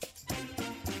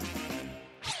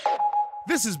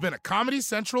 This has been a Comedy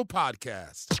Central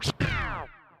podcast.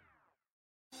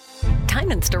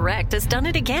 Diamonds Direct has done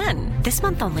it again. This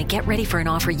month only, get ready for an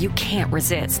offer you can't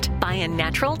resist. Buy a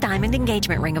natural diamond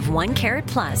engagement ring of 1 carat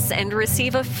plus and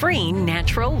receive a free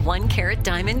natural 1 carat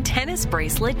diamond tennis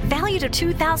bracelet valued at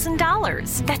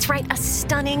 $2,000. That's right, a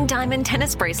stunning diamond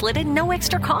tennis bracelet at no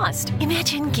extra cost.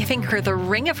 Imagine giving her the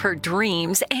ring of her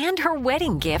dreams and her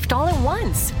wedding gift all at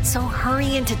once. So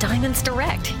hurry into Diamonds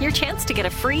Direct. Your chance to get a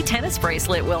free tennis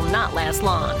bracelet will not last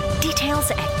long.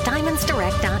 Details at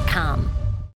diamondsdirect.com.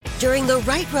 During the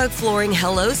Right Rug Flooring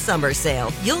Hello Summer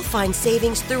Sale, you'll find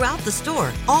savings throughout the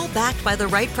store, all backed by the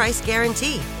Right Price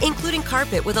Guarantee, including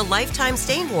carpet with a lifetime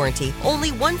stain warranty,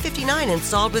 only $159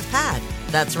 installed with pad.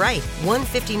 That's right,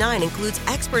 $159 includes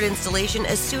expert installation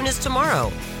as soon as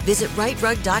tomorrow. Visit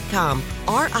rightrug.com,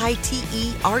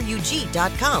 RITERUG.com,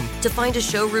 to find a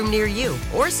showroom near you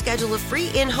or schedule a free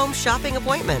in-home shopping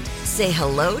appointment. Say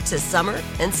hello to summer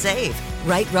and save.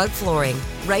 Right Rug Flooring,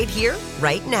 right here,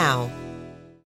 right now.